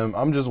Eminem,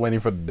 I'm just waiting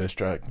for the diss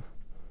track.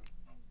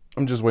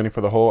 I'm just waiting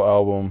for the whole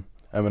album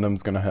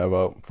Eminem's gonna have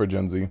out for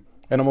Gen Z,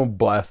 and I'm gonna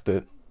blast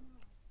it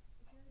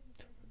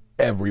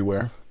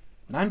everywhere.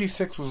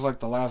 96 was like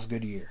the last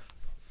good year.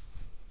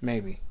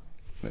 Maybe.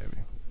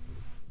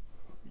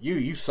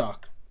 You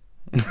suck.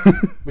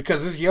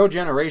 Because it's your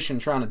generation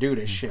trying to do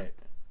this shit.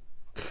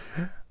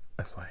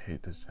 That's why I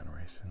hate this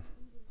generation.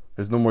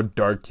 There's no more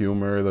dark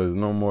humor. There's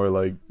no more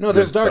like. No,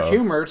 there's good dark stuff.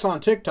 humor. It's on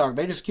TikTok.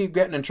 They just keep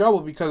getting in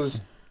trouble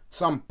because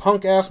some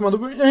punk ass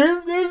motherfucker.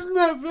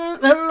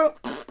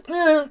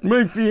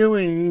 My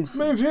feelings.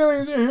 My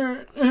feelings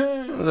are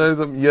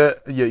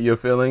hurt. Your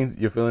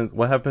feelings.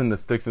 What happened to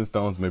sticks and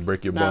stones may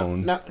break your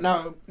bones.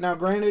 Now,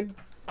 granted,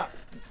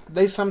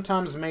 they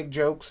sometimes make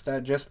jokes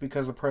that just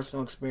because of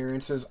personal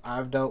experiences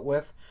I've dealt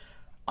with,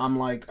 I'm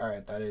like, all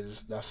right,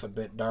 that's a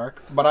bit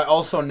dark. But I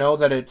also know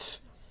that it's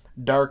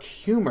dark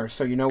humor.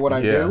 So you know what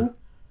I do?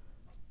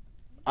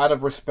 Out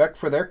of respect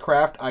for their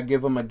craft, I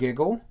give them a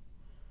giggle,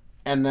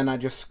 and then I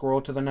just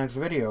scroll to the next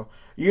video.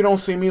 You don't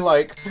see me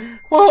like,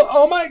 well,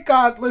 oh my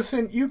God,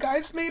 listen, you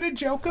guys made a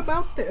joke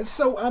about this,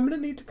 so I'm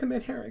gonna need to come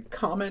in here and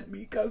comment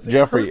because it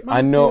Jeffrey, hurt my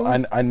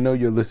I know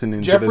you're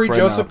listening Jeffrey to this right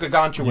Joseph now.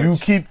 Gaganchewicz. You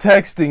keep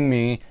texting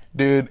me,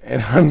 dude,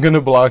 and I'm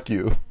gonna block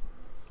you.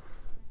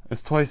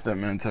 It's twice that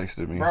man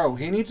texted me. Bro,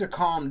 he needs to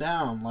calm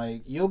down.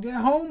 Like, you'll get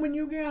home when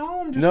you get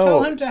home. Just No.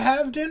 tell him to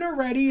have dinner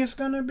ready. It's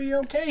gonna be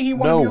okay. He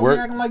won't be over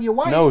acting like your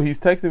wife. No,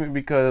 he's texting me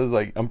because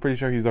like I'm pretty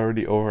sure he's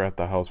already over at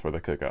the house for the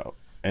cookout,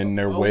 and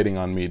they're waiting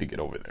on me to get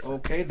over there.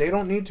 Okay, they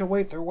don't need to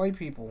wait. They're white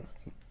people.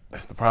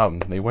 That's the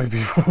problem. They white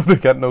people. They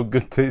got no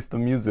good taste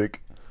in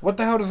music. What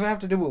the hell does that have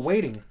to do with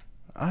waiting?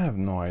 I have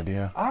no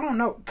idea. I don't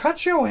know.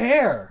 Cut your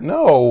hair.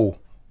 No.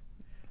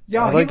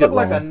 Y'all, I like he looked it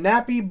like a long.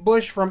 nappy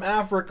bush from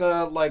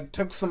Africa, like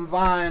took some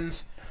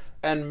vines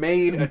and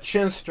made a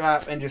chin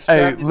strap and just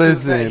strapped it to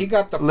his head. He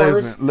got the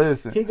first.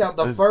 Listen. He got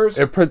the first.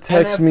 It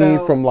protects me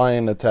NFL from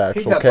lion attacks.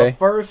 He got Okay. the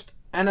first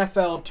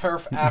NFL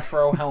turf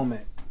afro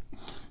helmet.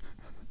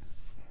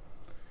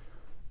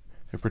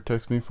 It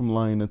protects me from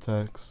lion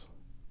attacks.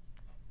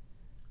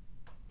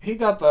 He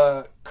got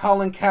the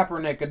Colin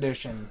Kaepernick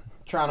edition,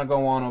 trying to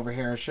go on over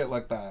here and shit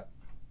like that.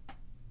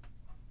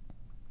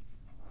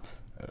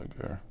 I don't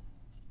care.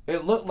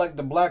 It looked like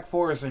the Black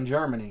Forest in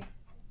Germany.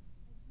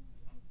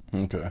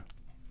 Okay.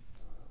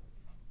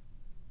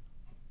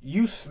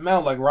 You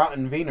smell like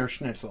rotten Wiener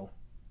Schnitzel.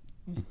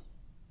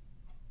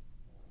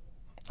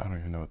 I don't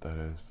even know what that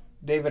is.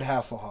 David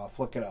Hasselhoff,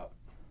 look it up.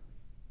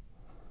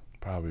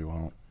 Probably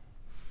won't.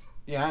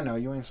 Yeah, I know,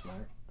 you ain't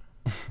smart.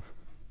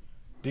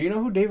 Do you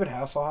know who David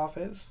Hasselhoff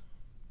is?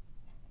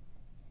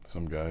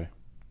 Some guy.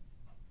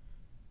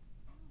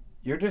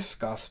 You're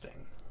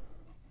disgusting.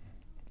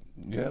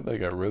 Yeah,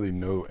 like I really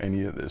know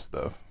any of this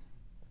stuff.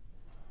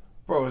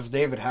 Bro, it's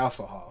David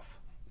Hasselhoff.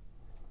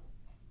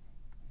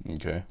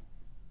 Okay.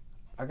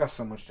 I got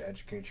so much to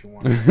educate you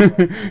on.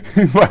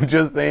 By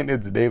just saying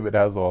it's David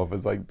Hasselhoff,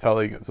 it's like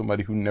telling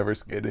somebody who never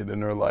skated in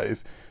their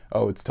life,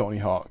 oh, it's Tony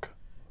Hawk.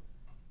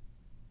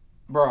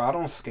 Bro, I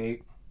don't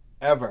skate.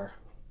 Ever.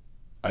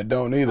 I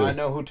don't either. I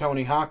know who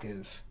Tony Hawk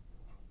is.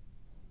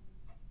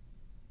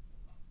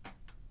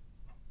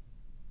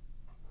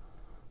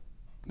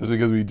 It's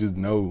because we just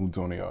know who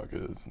Tony Hawk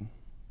is.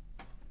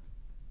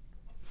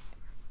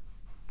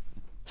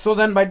 So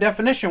then, by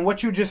definition,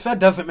 what you just said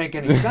doesn't make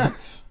any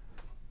sense.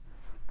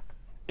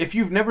 If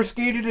you've never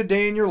skated a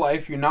day in your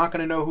life, you're not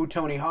going to know who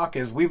Tony Hawk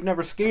is. We've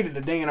never skated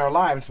a day in our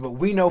lives, but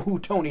we know who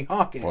Tony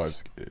Hawk is. Well, I've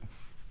skated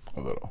a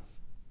little.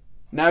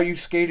 Now you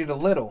skated a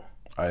little.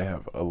 I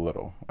have a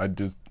little. I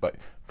just like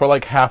for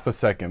like half a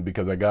second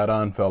because I got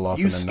on, fell off.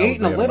 You and then that was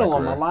skating the a end of little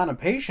on career. my line of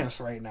patience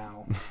right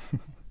now.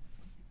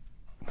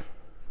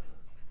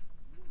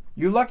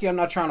 You're lucky I'm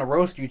not trying to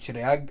roast you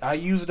today. I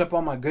used up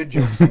all my good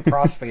jokes in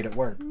crossfade at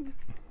work.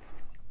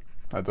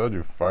 I told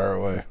you, fire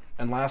away.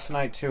 And last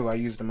night, too, I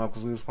used them up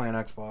because we was playing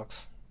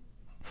Xbox.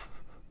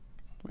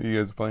 What are you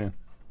guys playing?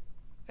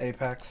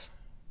 Apex.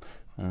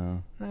 Uh,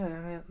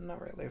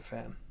 Not really a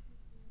fan.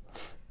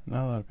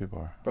 not a lot of people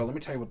are. Bro, let me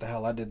tell you what the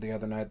hell I did the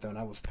other night, though, and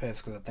I was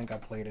pissed because I think I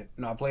played it.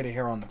 No, I played it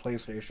here on the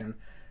PlayStation,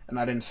 and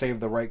I didn't save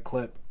the right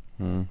clip.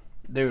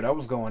 Dude, I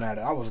was going at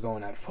it. I was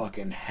going at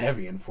fucking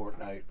heavy in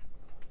Fortnite.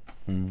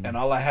 And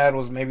all I had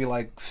was maybe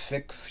like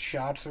 6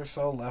 shots or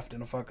so left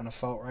in a fucking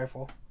assault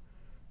rifle.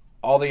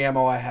 All the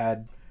ammo I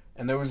had.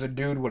 And there was a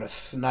dude with a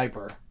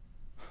sniper.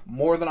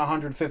 More than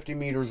 150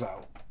 meters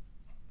out.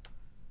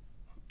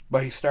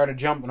 But he started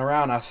jumping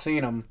around. I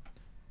seen him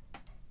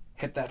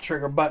hit that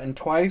trigger button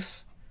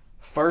twice.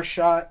 First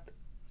shot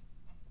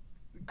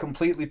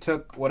completely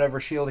took whatever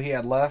shield he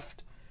had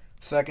left.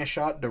 Second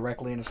shot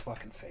directly in his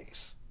fucking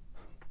face.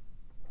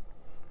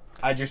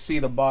 I just see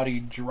the body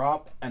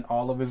drop and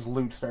all of his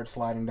loot start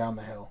sliding down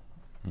the hill.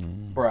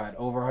 Brad,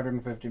 over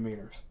 150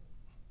 meters.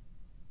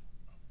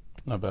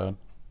 Not bad.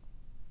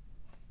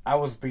 I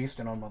was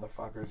beasting on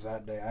motherfuckers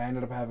that day. I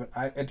ended up having...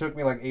 it took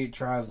me like 8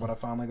 tries, but I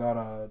finally got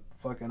a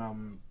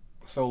fucking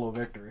solo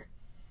victory.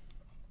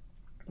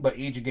 But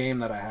each game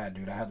that I had,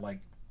 dude, I had like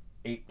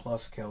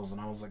 8+ kills, and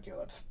I was like, yo,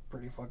 that's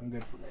pretty fucking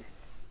good for me.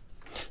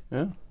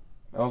 Yeah.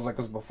 I was like,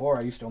 because before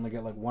I used to only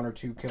get like 1 or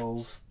 2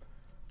 kills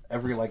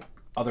every like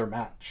other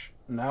match.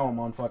 Now I'm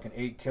on fucking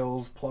 8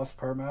 kills plus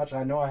per match.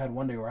 I know I had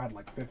one day where I had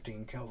like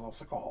 15 kills. I was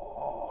like,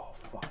 oh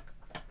fuck.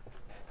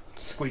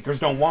 Squeakers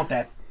don't want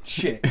that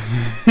shit.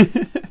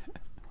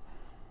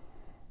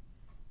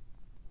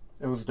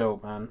 It was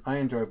dope, man. I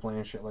enjoy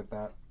playing shit like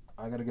that.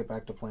 I gotta get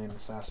back to playing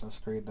Assassin's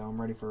Creed though. I'm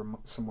ready for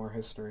some more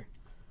history.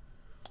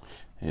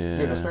 Yeah.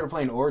 Dude, I started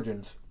playing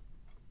Origins.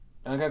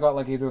 I think I got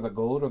like either the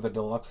gold or the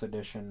deluxe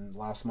edition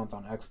last month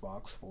on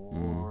Xbox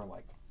for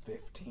like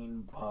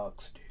 $15,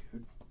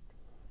 dude.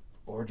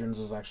 Origins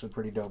is actually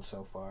pretty dope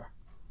so far.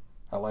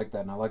 I like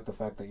that, and I like the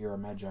fact that you're a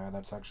Magi.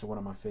 That's actually one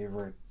of my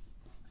favorite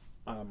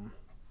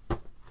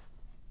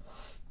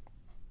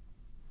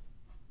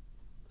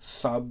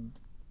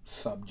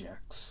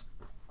subjects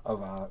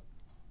of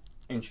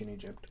ancient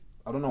Egypt.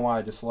 I don't know why,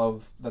 I just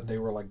love that they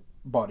were like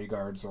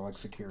bodyguards or like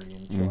security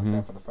and shit like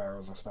that for the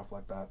pharaohs and stuff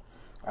like that.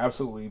 I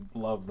absolutely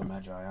love the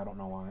Magi. I don't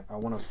know why.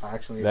 I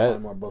actually need to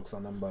find more books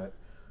on them, but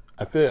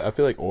I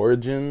feel like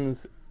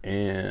Origins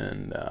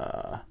and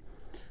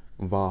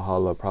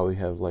Valhalla probably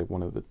have like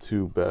one of the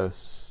two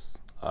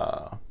best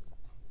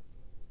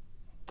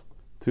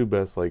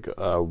like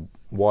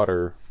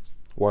water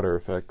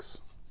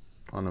effects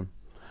on them.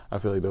 I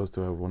feel like those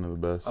two have one of the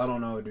best. I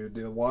don't know, dude.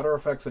 The water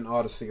effects in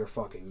Odyssey are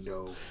fucking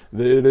dope.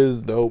 It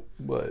is dope,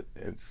 but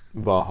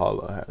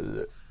Valhalla has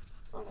it.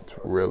 It's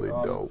really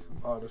dope.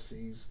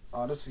 Odyssey's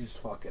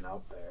fucking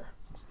out there.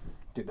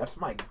 Dude, that's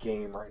my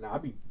game right now. I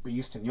be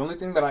beasting. The only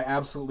thing that I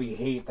absolutely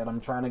hate that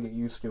I'm trying to get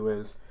used to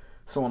is,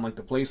 so on like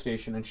the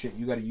PlayStation and shit,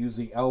 you gotta use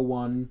the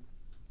L1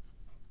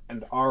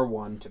 and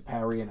R1 to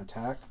parry an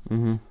attack.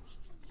 Mm-hmm.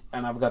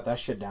 And I've got that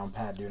shit down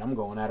pat, dude. I'm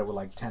going at it with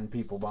like 10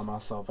 people by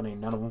myself, and ain't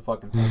none of them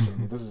fucking touching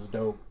me. This is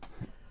dope.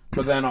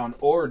 But then on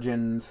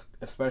Origins,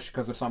 especially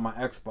because it's on my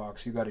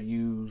Xbox, you gotta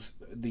use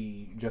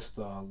just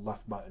the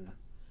left button.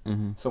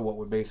 Mm-hmm. So what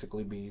would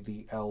basically be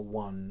the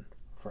L1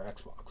 for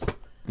Xbox.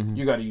 Mm-hmm.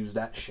 You gotta use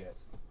that shit.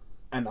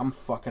 And I'm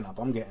fucking up.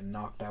 I'm getting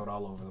knocked out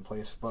all over the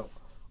place. But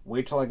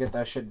wait till I get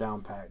that shit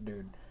down pat,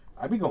 dude.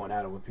 I be going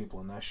at it with people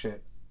in that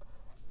shit.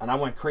 And I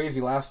went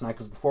crazy last night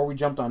because before we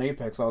jumped on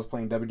Apex, I was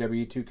playing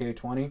WWE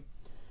 2K20.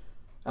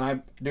 And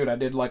I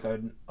did like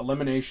an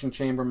elimination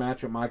chamber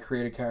match with my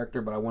created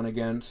character, but I went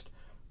against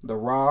The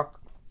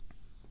Rock,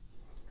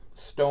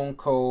 Stone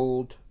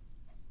Cold,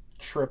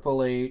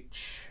 Triple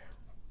H,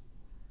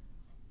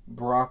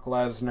 Brock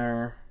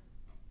Lesnar,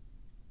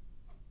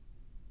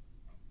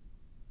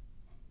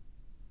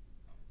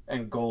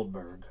 and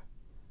Goldberg.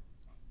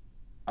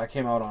 I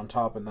came out on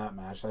top in that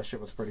match. That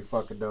shit was pretty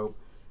fucking dope.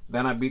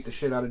 Then I beat the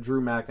shit out of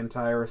Drew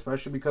McIntyre,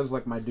 especially because,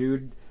 like, my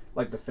dude,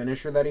 like, the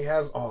finisher that he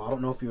has, I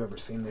don't know if you've ever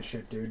seen this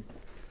shit, dude.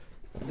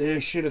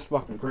 This shit is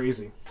fucking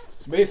crazy.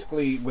 So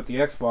basically, with the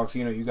Xbox,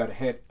 you gotta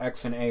hit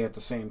X and A at the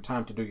same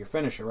time to do your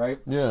finisher, right?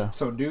 Yeah.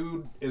 So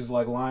dude is,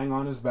 like, lying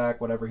on his back,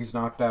 whatever, he's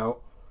knocked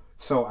out.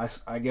 So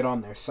I get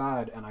on their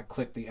side, and I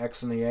click the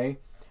X and the A.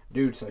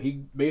 Dude, so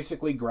he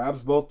basically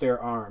grabs both their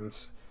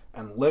arms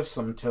and lifts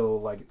them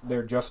till, like,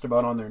 they're just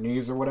about on their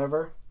knees or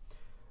whatever.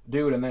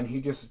 Dude, and then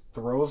he just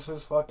throws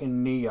his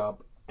fucking knee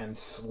up and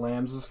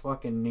slams his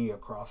fucking knee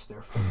across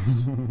their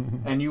face.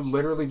 And you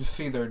literally just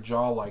see their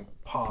jaw, like,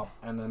 pop,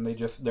 and then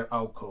they're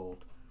out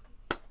cold.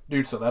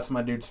 Dude, so that's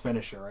my dude's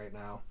finisher right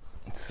now.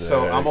 Sick.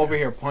 So I'm over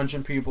here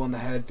punching people in the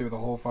head through the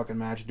whole fucking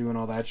match, doing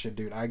all that shit,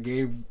 dude. I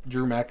gave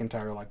Drew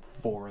McIntyre, like,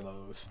 4 of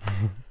those.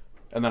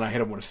 And then I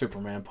hit him with a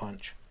Superman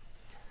punch.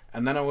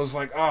 And then I was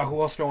like,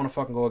 who else do I want to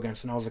fucking go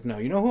against? And I was like, no,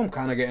 you know who I'm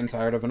kind of getting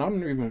tired of? And I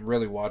don't even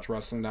really watch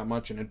wrestling that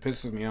much, and it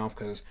pisses me off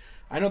because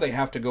I know they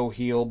have to go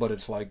heel, but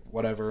it's like,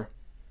 whatever.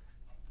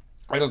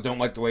 I just don't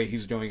like the way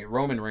he's doing it.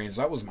 Roman Reigns,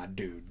 that was my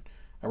dude.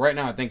 And right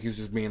now, I think he's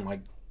just being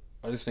like,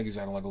 I just think he's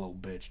acting like a little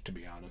bitch, to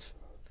be honest.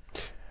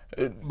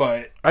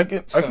 But I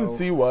can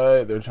see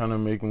why they're trying to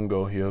make him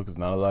go heel because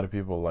not a lot of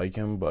people like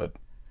him, but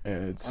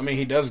it's. I mean,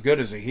 he does good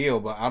as a heel,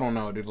 but I don't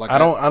know, dude. Like, I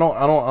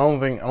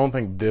don't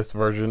think this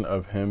version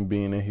of him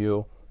being a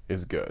heel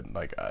is good.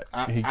 Like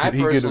I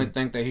personally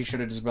think that he should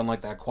have just been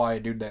like that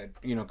quiet dude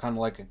that kind of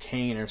like a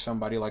Kane or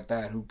somebody like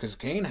that, because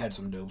Kane had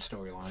some dope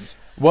storylines.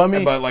 Well, I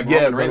mean, but like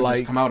Roman Reigns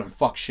just come out and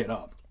fuck shit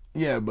up.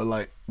 Yeah, but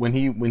like when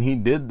he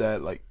did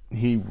that, like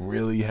he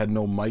really had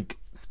no mic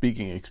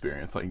speaking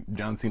experience. Like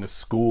John Cena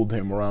schooled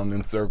him around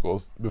in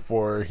circles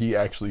before he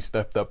actually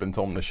stepped up and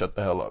told him to shut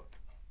the hell up.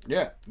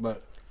 Yeah,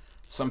 but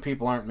some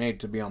people aren't made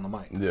to be on the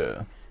mic.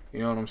 Yeah. You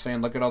know what I'm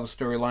saying? Look at all the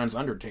storylines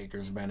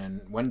Undertaker's been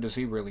in. When does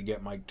he really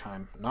get mic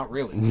time? Not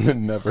really.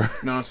 Never. You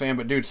know what I'm saying?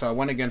 But dude, so I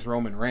went against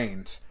Roman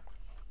Reigns.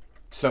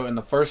 So in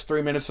the first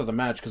 3 minutes of the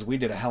match, because we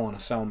did a Hell in a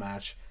Cell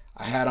match,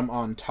 I had him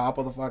on top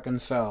of the fucking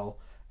cell,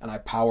 and I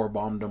power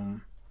bombed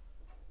him.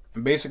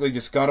 And basically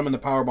just got him in the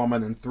power bomb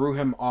and then threw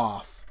him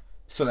off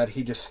so that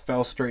he just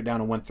fell straight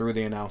down and went through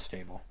the announce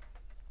table.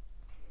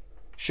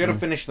 Should have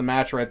finished the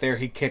match right there.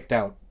 He kicked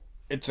out.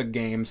 it's a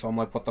game, so I'm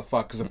like, what the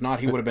fuck? Because if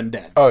not, he would have been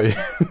dead. Oh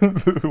yeah.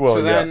 Well,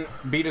 So then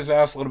beat his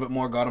ass a little bit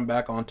more, got him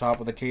back on top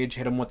of the cage,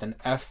 hit him with an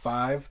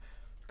F5,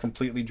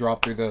 completely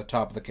dropped through the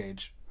top of the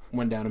cage,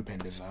 went down and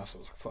pinned his ass. I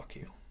was like, fuck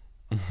you.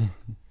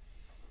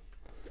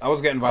 I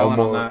was getting violent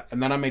on that,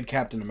 and then I made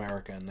Captain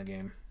America in the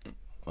game.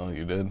 Oh,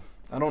 you did?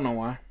 I don't know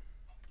why.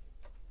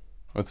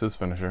 What's his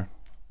finisher?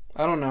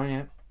 I don't know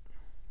yet.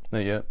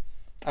 Not yet.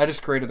 I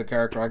just created the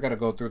character. I gotta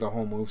go through the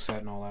whole moveset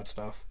and all that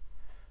stuff.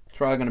 It's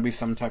probably gonna be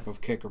some type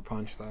of kick or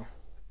punch, though.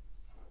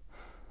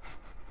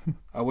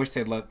 I wish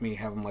they'd let me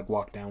have him, like,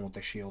 walk down with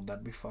the shield.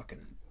 That'd be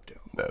fucking dope.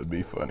 That'd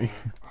be funny.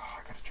 Oh,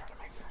 I gotta try to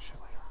make that shit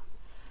later on.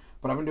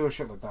 But I've been doing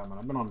shit like that, man.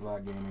 I've been on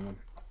that gaming. And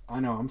I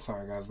know, I'm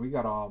sorry, guys. We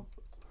got all...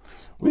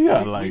 We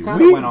got we like...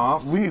 kinda went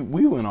off. We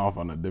went off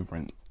on a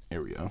different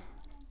area.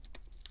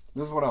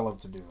 This is what I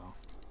love to do, though.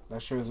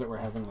 That shows that we're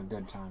having a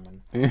good time.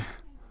 And Yeah.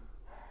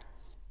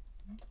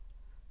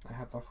 I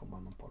have that for my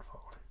por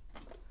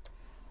favor.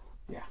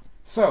 Yeah.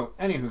 So,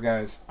 anywho,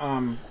 guys,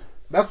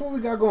 that's what we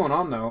got going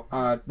on,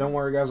 though. Don't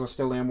worry, guys. I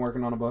still am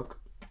working on a book.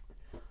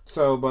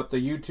 So, but the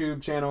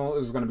YouTube channel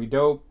is going to be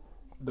dope.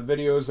 The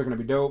videos are going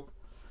to be dope.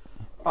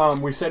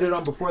 We set it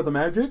on Before the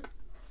Magic.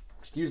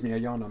 Excuse me, I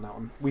yawned on that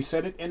one. We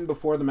set it in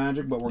Before the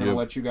Magic, but we're going to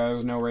let you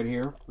guys know right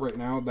here, right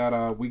now,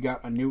 that we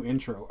got a new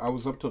intro. I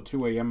was up till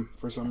 2 a.m.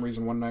 for some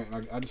reason one night,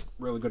 and I just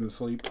really couldn't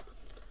sleep.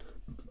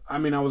 I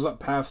mean, I was up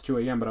past 2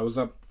 a.m., but I was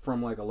up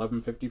from like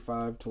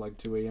 11:55 to like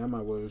 2 a.m.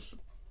 I was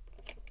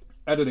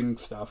editing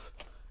stuff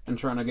and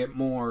trying to get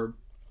more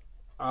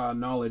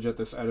knowledge at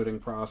this editing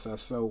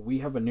process. So we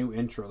have a new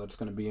intro that's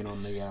going to be in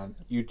on the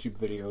YouTube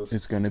videos.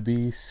 It's going to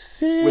be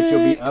sick. Which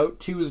will be out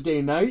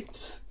Tuesday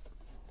night.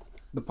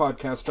 The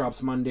podcast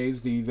drops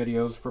Mondays. The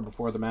videos for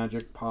Before the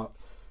Magic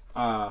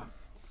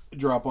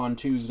drop on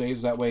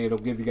Tuesdays. That way it'll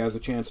give you guys a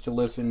chance to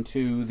listen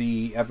to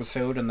the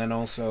episode, and then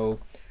also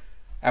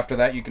after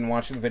that you can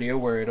watch the video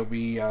where it'll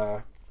be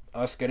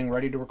us getting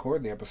ready to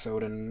record the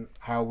episode and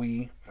how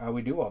we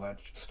do all that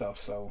stuff.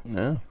 So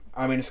Yeah.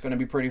 I mean, it's going to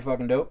be pretty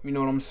fucking dope. You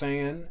know what I'm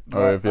saying?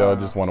 Or if y'all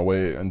just want to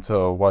wait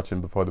until watching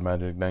Before the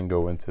Magic, then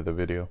go into the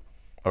video.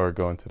 Or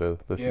go into the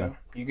listener.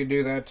 Yeah, you could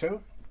do that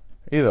too.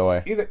 Either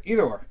way.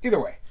 Either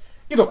way.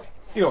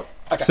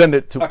 Okay. Send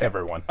it to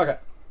everyone. Okay.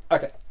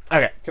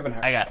 Kevin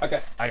Harris. I got it.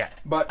 Okay.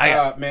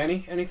 But,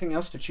 Manny, anything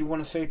else that you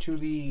want to say to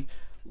the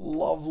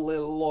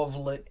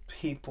lovely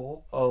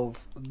people of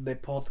the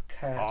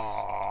podcast?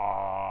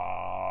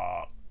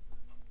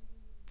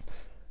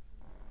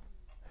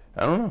 I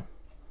don't know.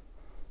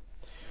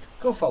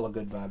 Go follow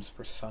Good Vibes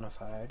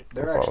Personified.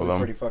 They're Go follow actually them.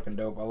 pretty fucking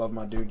dope. I love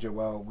my dude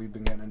Joel. We've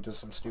been getting into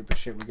some stupid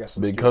shit. We got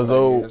some Because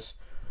stupid ideas.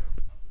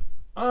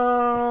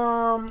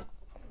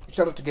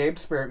 Shout out to Gabe,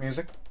 Spirit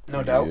Music.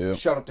 No doubt. Yep.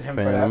 Shout out to him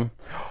Phantom.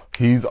 for that.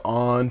 He's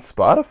on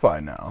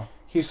Spotify now.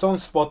 He's on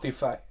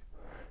Spotify.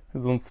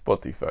 He's on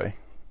Spotify.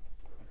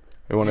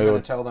 You Are want you going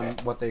to to tell them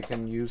what they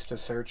can use to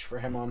search for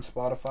him on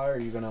Spotify, or are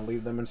you going to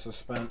leave them in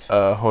suspense?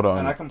 hold on.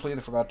 And I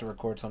completely forgot to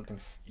record something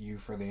for you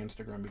for the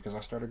Instagram because I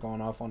started going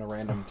off on a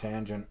random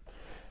tangent.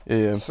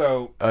 Yeah.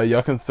 So,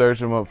 Y'all can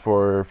search him up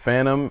for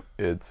Phantom.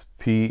 It's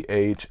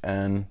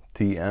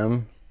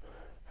PHNTM.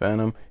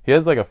 Phantom. He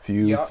has like a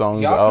few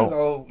songs out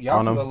Y'all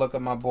on can him. go look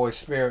at my boy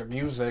Spirit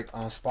Music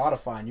on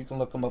Spotify, and you can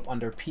look him up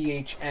under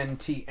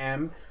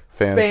PHNTM.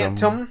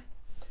 Phantom.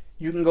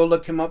 You can go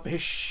look him up.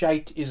 His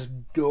shite is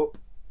dope.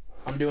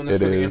 I'm doing this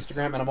for the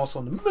Instagram, and I'm also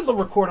in the middle of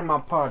recording my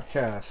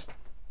podcast.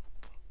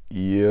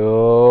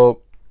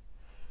 Yup.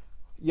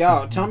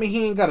 Yo, tell me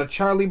he ain't got a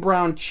Charlie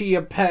Brown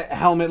Chia Pet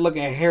helmet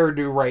looking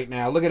hairdo right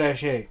now. Look at that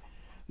shit.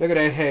 Look at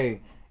that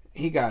hay.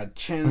 He got a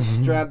chin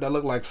strap that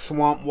look like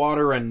swamp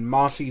water and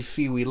mossy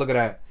seaweed. Look at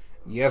that.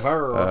 Yes,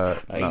 sir.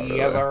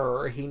 Yes,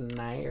 sir. He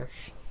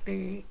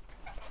nasty.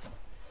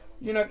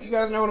 You know, you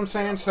guys know what I'm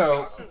saying?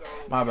 So,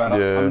 my bad.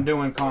 Yeah. I'm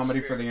doing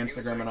comedy for the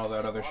Instagram and all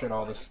that other shit,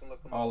 all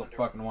at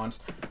fucking once.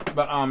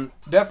 But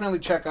definitely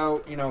check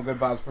out, Good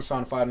Vibes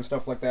Personified and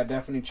stuff like that.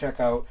 Definitely check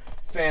out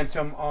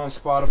Phantom on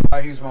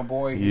Spotify. He's my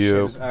boy. His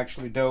shit is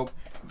actually dope.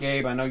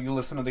 Gabe, I know you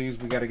listen to these.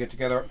 We got to get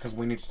together because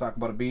we need to talk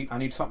about a beat. I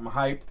need something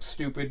hype,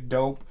 stupid,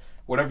 dope,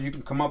 whatever you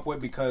can come up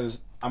with, because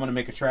I'm going to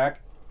make a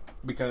track,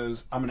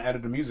 because I'm going to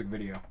edit a music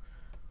video.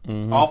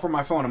 Mm-hmm. All from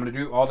my phone. I'm going to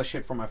do all the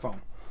shit from my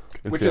phone.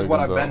 Which is what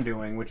I've been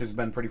doing, which has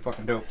been pretty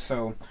fucking dope.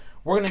 So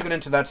we're going to get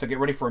into that. So get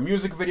ready for a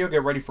music video,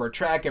 get ready for a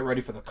track, get ready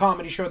for the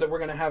comedy show that we're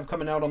going to have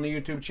coming out on the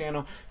YouTube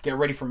channel. Get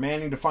ready for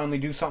Manny to finally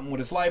do something with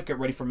his life. Get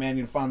ready for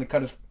Manny to finally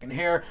cut his fucking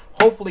hair.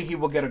 Hopefully he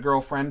will get a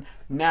girlfriend.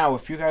 Now,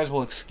 if you guys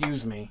will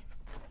excuse me.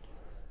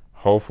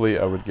 Hopefully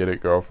I would get a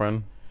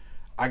girlfriend.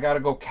 I got to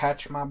go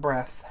catch my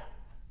breath.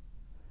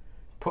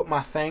 Put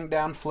my thing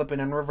down, flip it,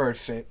 and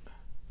reverse it.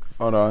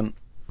 Hold on.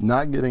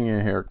 Not getting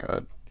a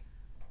haircut.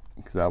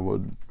 Because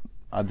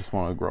I just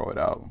want to grow it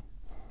out.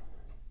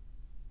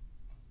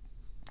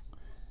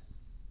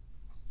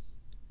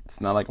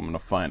 It's not like I'm going to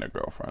find a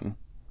girlfriend.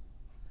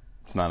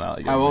 It's not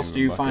like... How else do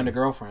you find a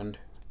girlfriend?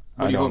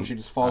 What do you hope she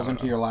just falls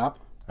into your lap?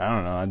 I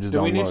don't know. I just Do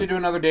don't we need look. to do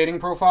another dating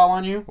profile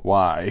on you?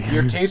 Why?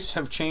 Your tastes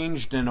have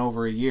changed in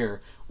over a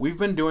year. We've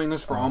been doing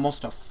this for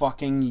almost a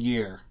fucking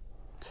year.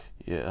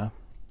 Yeah,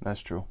 that's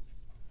true.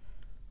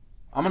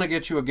 I'm gonna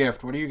get you a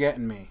gift. What are you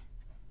getting me?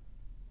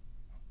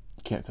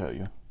 Can't tell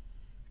you.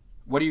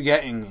 What are you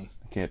getting me?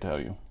 I can't tell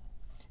you.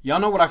 Y'all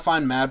know what I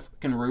find mad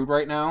fucking rude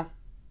right now?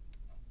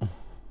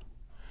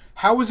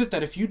 How is it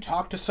that if you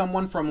talk to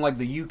someone from like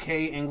the UK,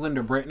 England,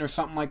 or Britain or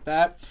something like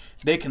that,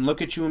 they can look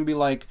at you and be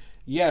like,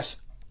 yes,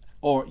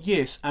 or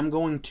yes, I'm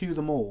going to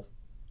the mall.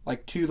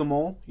 Like, to the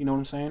mall, you know what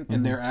I'm saying?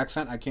 In their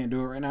accent, I can't do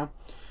it right now.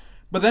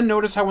 But then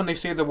notice how when they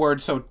say the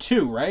word, so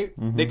to, right?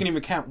 They can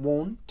even count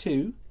 1,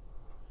 2.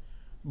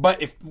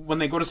 But when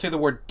they go to say the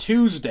word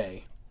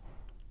Tuesday,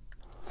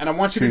 and I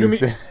want you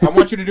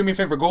to do me a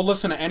favor, go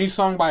listen to any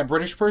song by a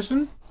British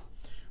person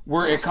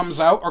where it comes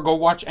out, or go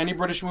watch any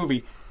British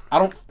movie. I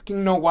don't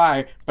fucking know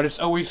why, but it's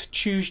always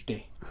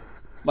Tuesday.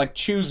 Like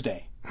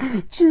Tuesday.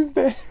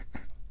 Tuesday.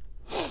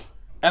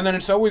 And then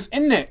it's always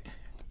in it.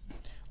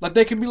 Like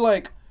they could be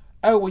like,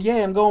 oh well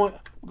yeah, I'm going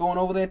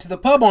over there to the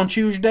pub on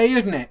Tuesday,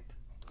 isn't it?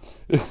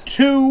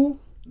 To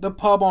the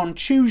pub on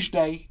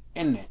Tuesday,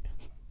 isn't it?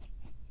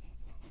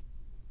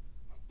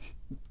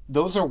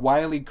 Those are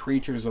wily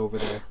creatures over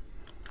there.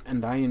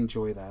 And I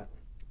enjoy that.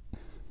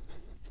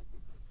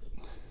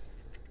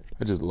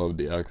 I just love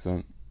the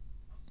accent.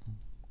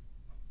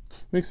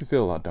 Makes you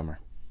feel a lot dumber.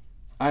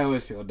 I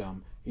always feel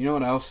dumb. You know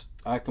what else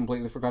I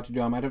completely forgot to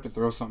do? I might have to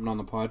throw something on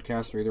the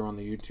podcast or either on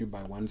the YouTube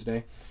by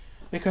Wednesday.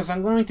 Because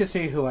I'm going to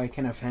see who I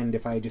can offend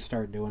if I just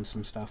start doing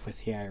some stuff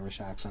with the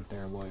Irish accent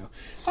there, boy.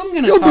 I'm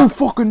gonna You'll do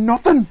fucking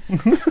nothing.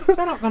 They're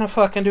not gonna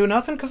fucking do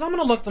nothing, because I'm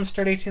gonna look them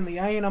straight in the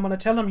eye and I'm gonna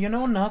tell them, you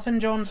know nothing,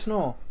 Jon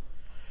Snow.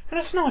 And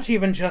it's not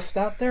even just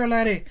that there,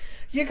 laddie.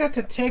 You got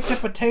to take the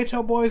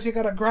potato, boys, you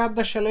got to grab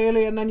the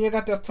shillelagh, and then you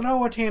got to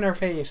throw it in her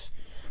face.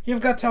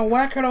 You've got to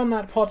whack her on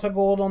that pot of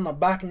gold on the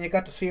back, and you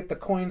got to see if the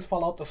coins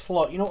fall out the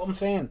slot. You know what I'm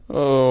saying?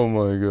 Oh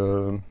my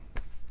god.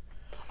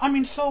 I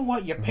mean, so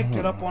what? You picked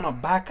it up on a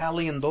back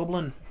alley in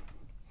Dublin.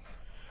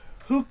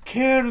 Who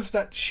cares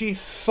that she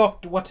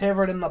sucked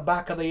whatever in the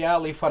back of the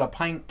alley for a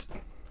pint?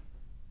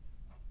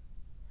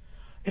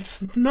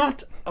 It's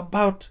not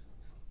about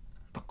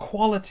the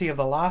quality of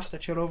the lass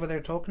that you're over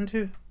there talking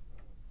to.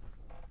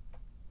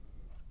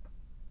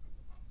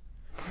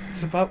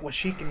 It's about what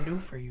she can do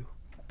for you.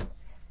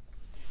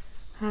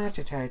 I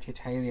tell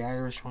you, the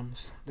Irish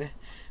ones.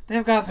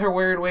 They've got their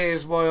weird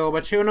ways, boy,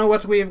 but you know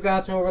what we've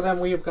got over them?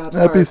 We've got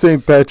Happy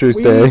St. Patrick's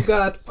Day. We've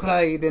got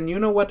pride, and you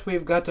know what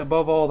we've got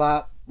above all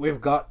that?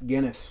 We've got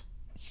Guinness.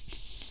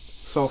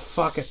 So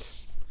fuck it.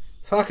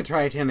 Fuck it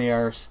right in the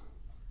arse.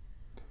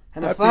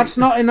 And if that's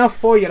not enough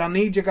for you, I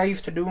need you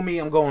guys to do me.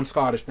 I'm going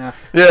Scottish now.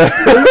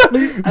 Yeah.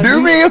 Do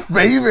me a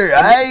favor,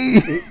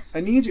 aye.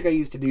 I need you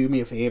guys to do me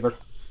a favour.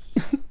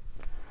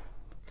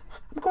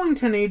 I'm going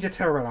to need you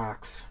to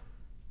relax.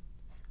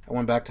 I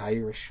went back to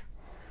Irish.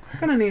 I'm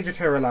going to need you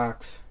to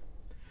relax.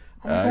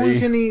 I'm going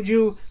to need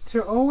you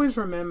to always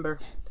remember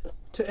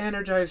to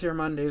energize your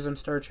Mondays and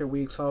start your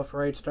weeks off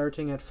right,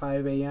 starting at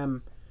 5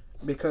 a.m.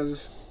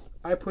 Because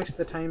I pushed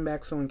the time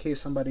back so in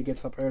case somebody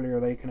gets up earlier,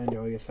 they can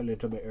enjoy us a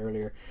little bit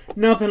earlier.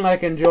 Nothing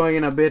like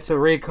enjoying a bit of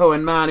Rico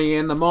and Manny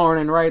in the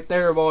morning right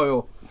there,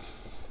 boy.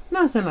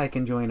 Nothing like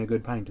enjoying a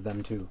good pint of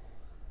them too.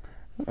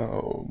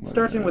 Oh, man.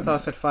 Starting with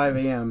us at 5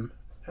 a.m.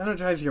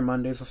 Energize your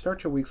Mondays and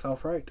start your weeks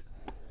off right.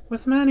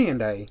 With Manny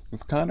and I.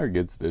 If Connor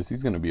gets this,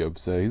 he's going to be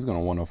upset. He's going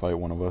to want to fight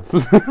one of us.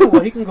 Oh,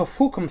 well, he can go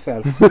fuck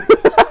himself.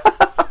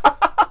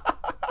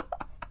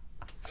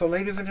 So,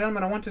 ladies and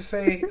gentlemen, I want to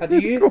say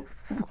adieu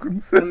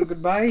and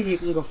goodbye. He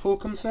can go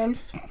fuck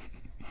himself.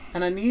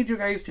 And I need you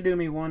guys to do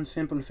me one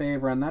simple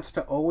favour, and that's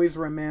to always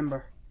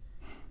remember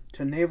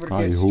to never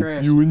get stressed. I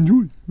hope you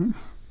enjoy.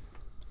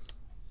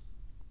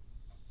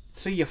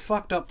 See, you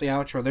fucked up the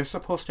outro. They're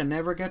supposed to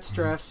never get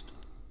stressed.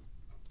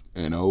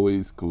 And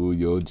always cool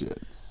your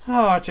jets.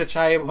 Oh,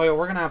 Chachai, boy,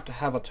 we're going to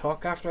have a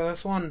talk after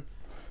this one.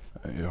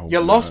 You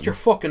lost your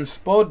fucking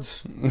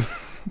spuds.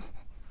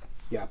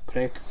 Yeah,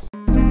 prick.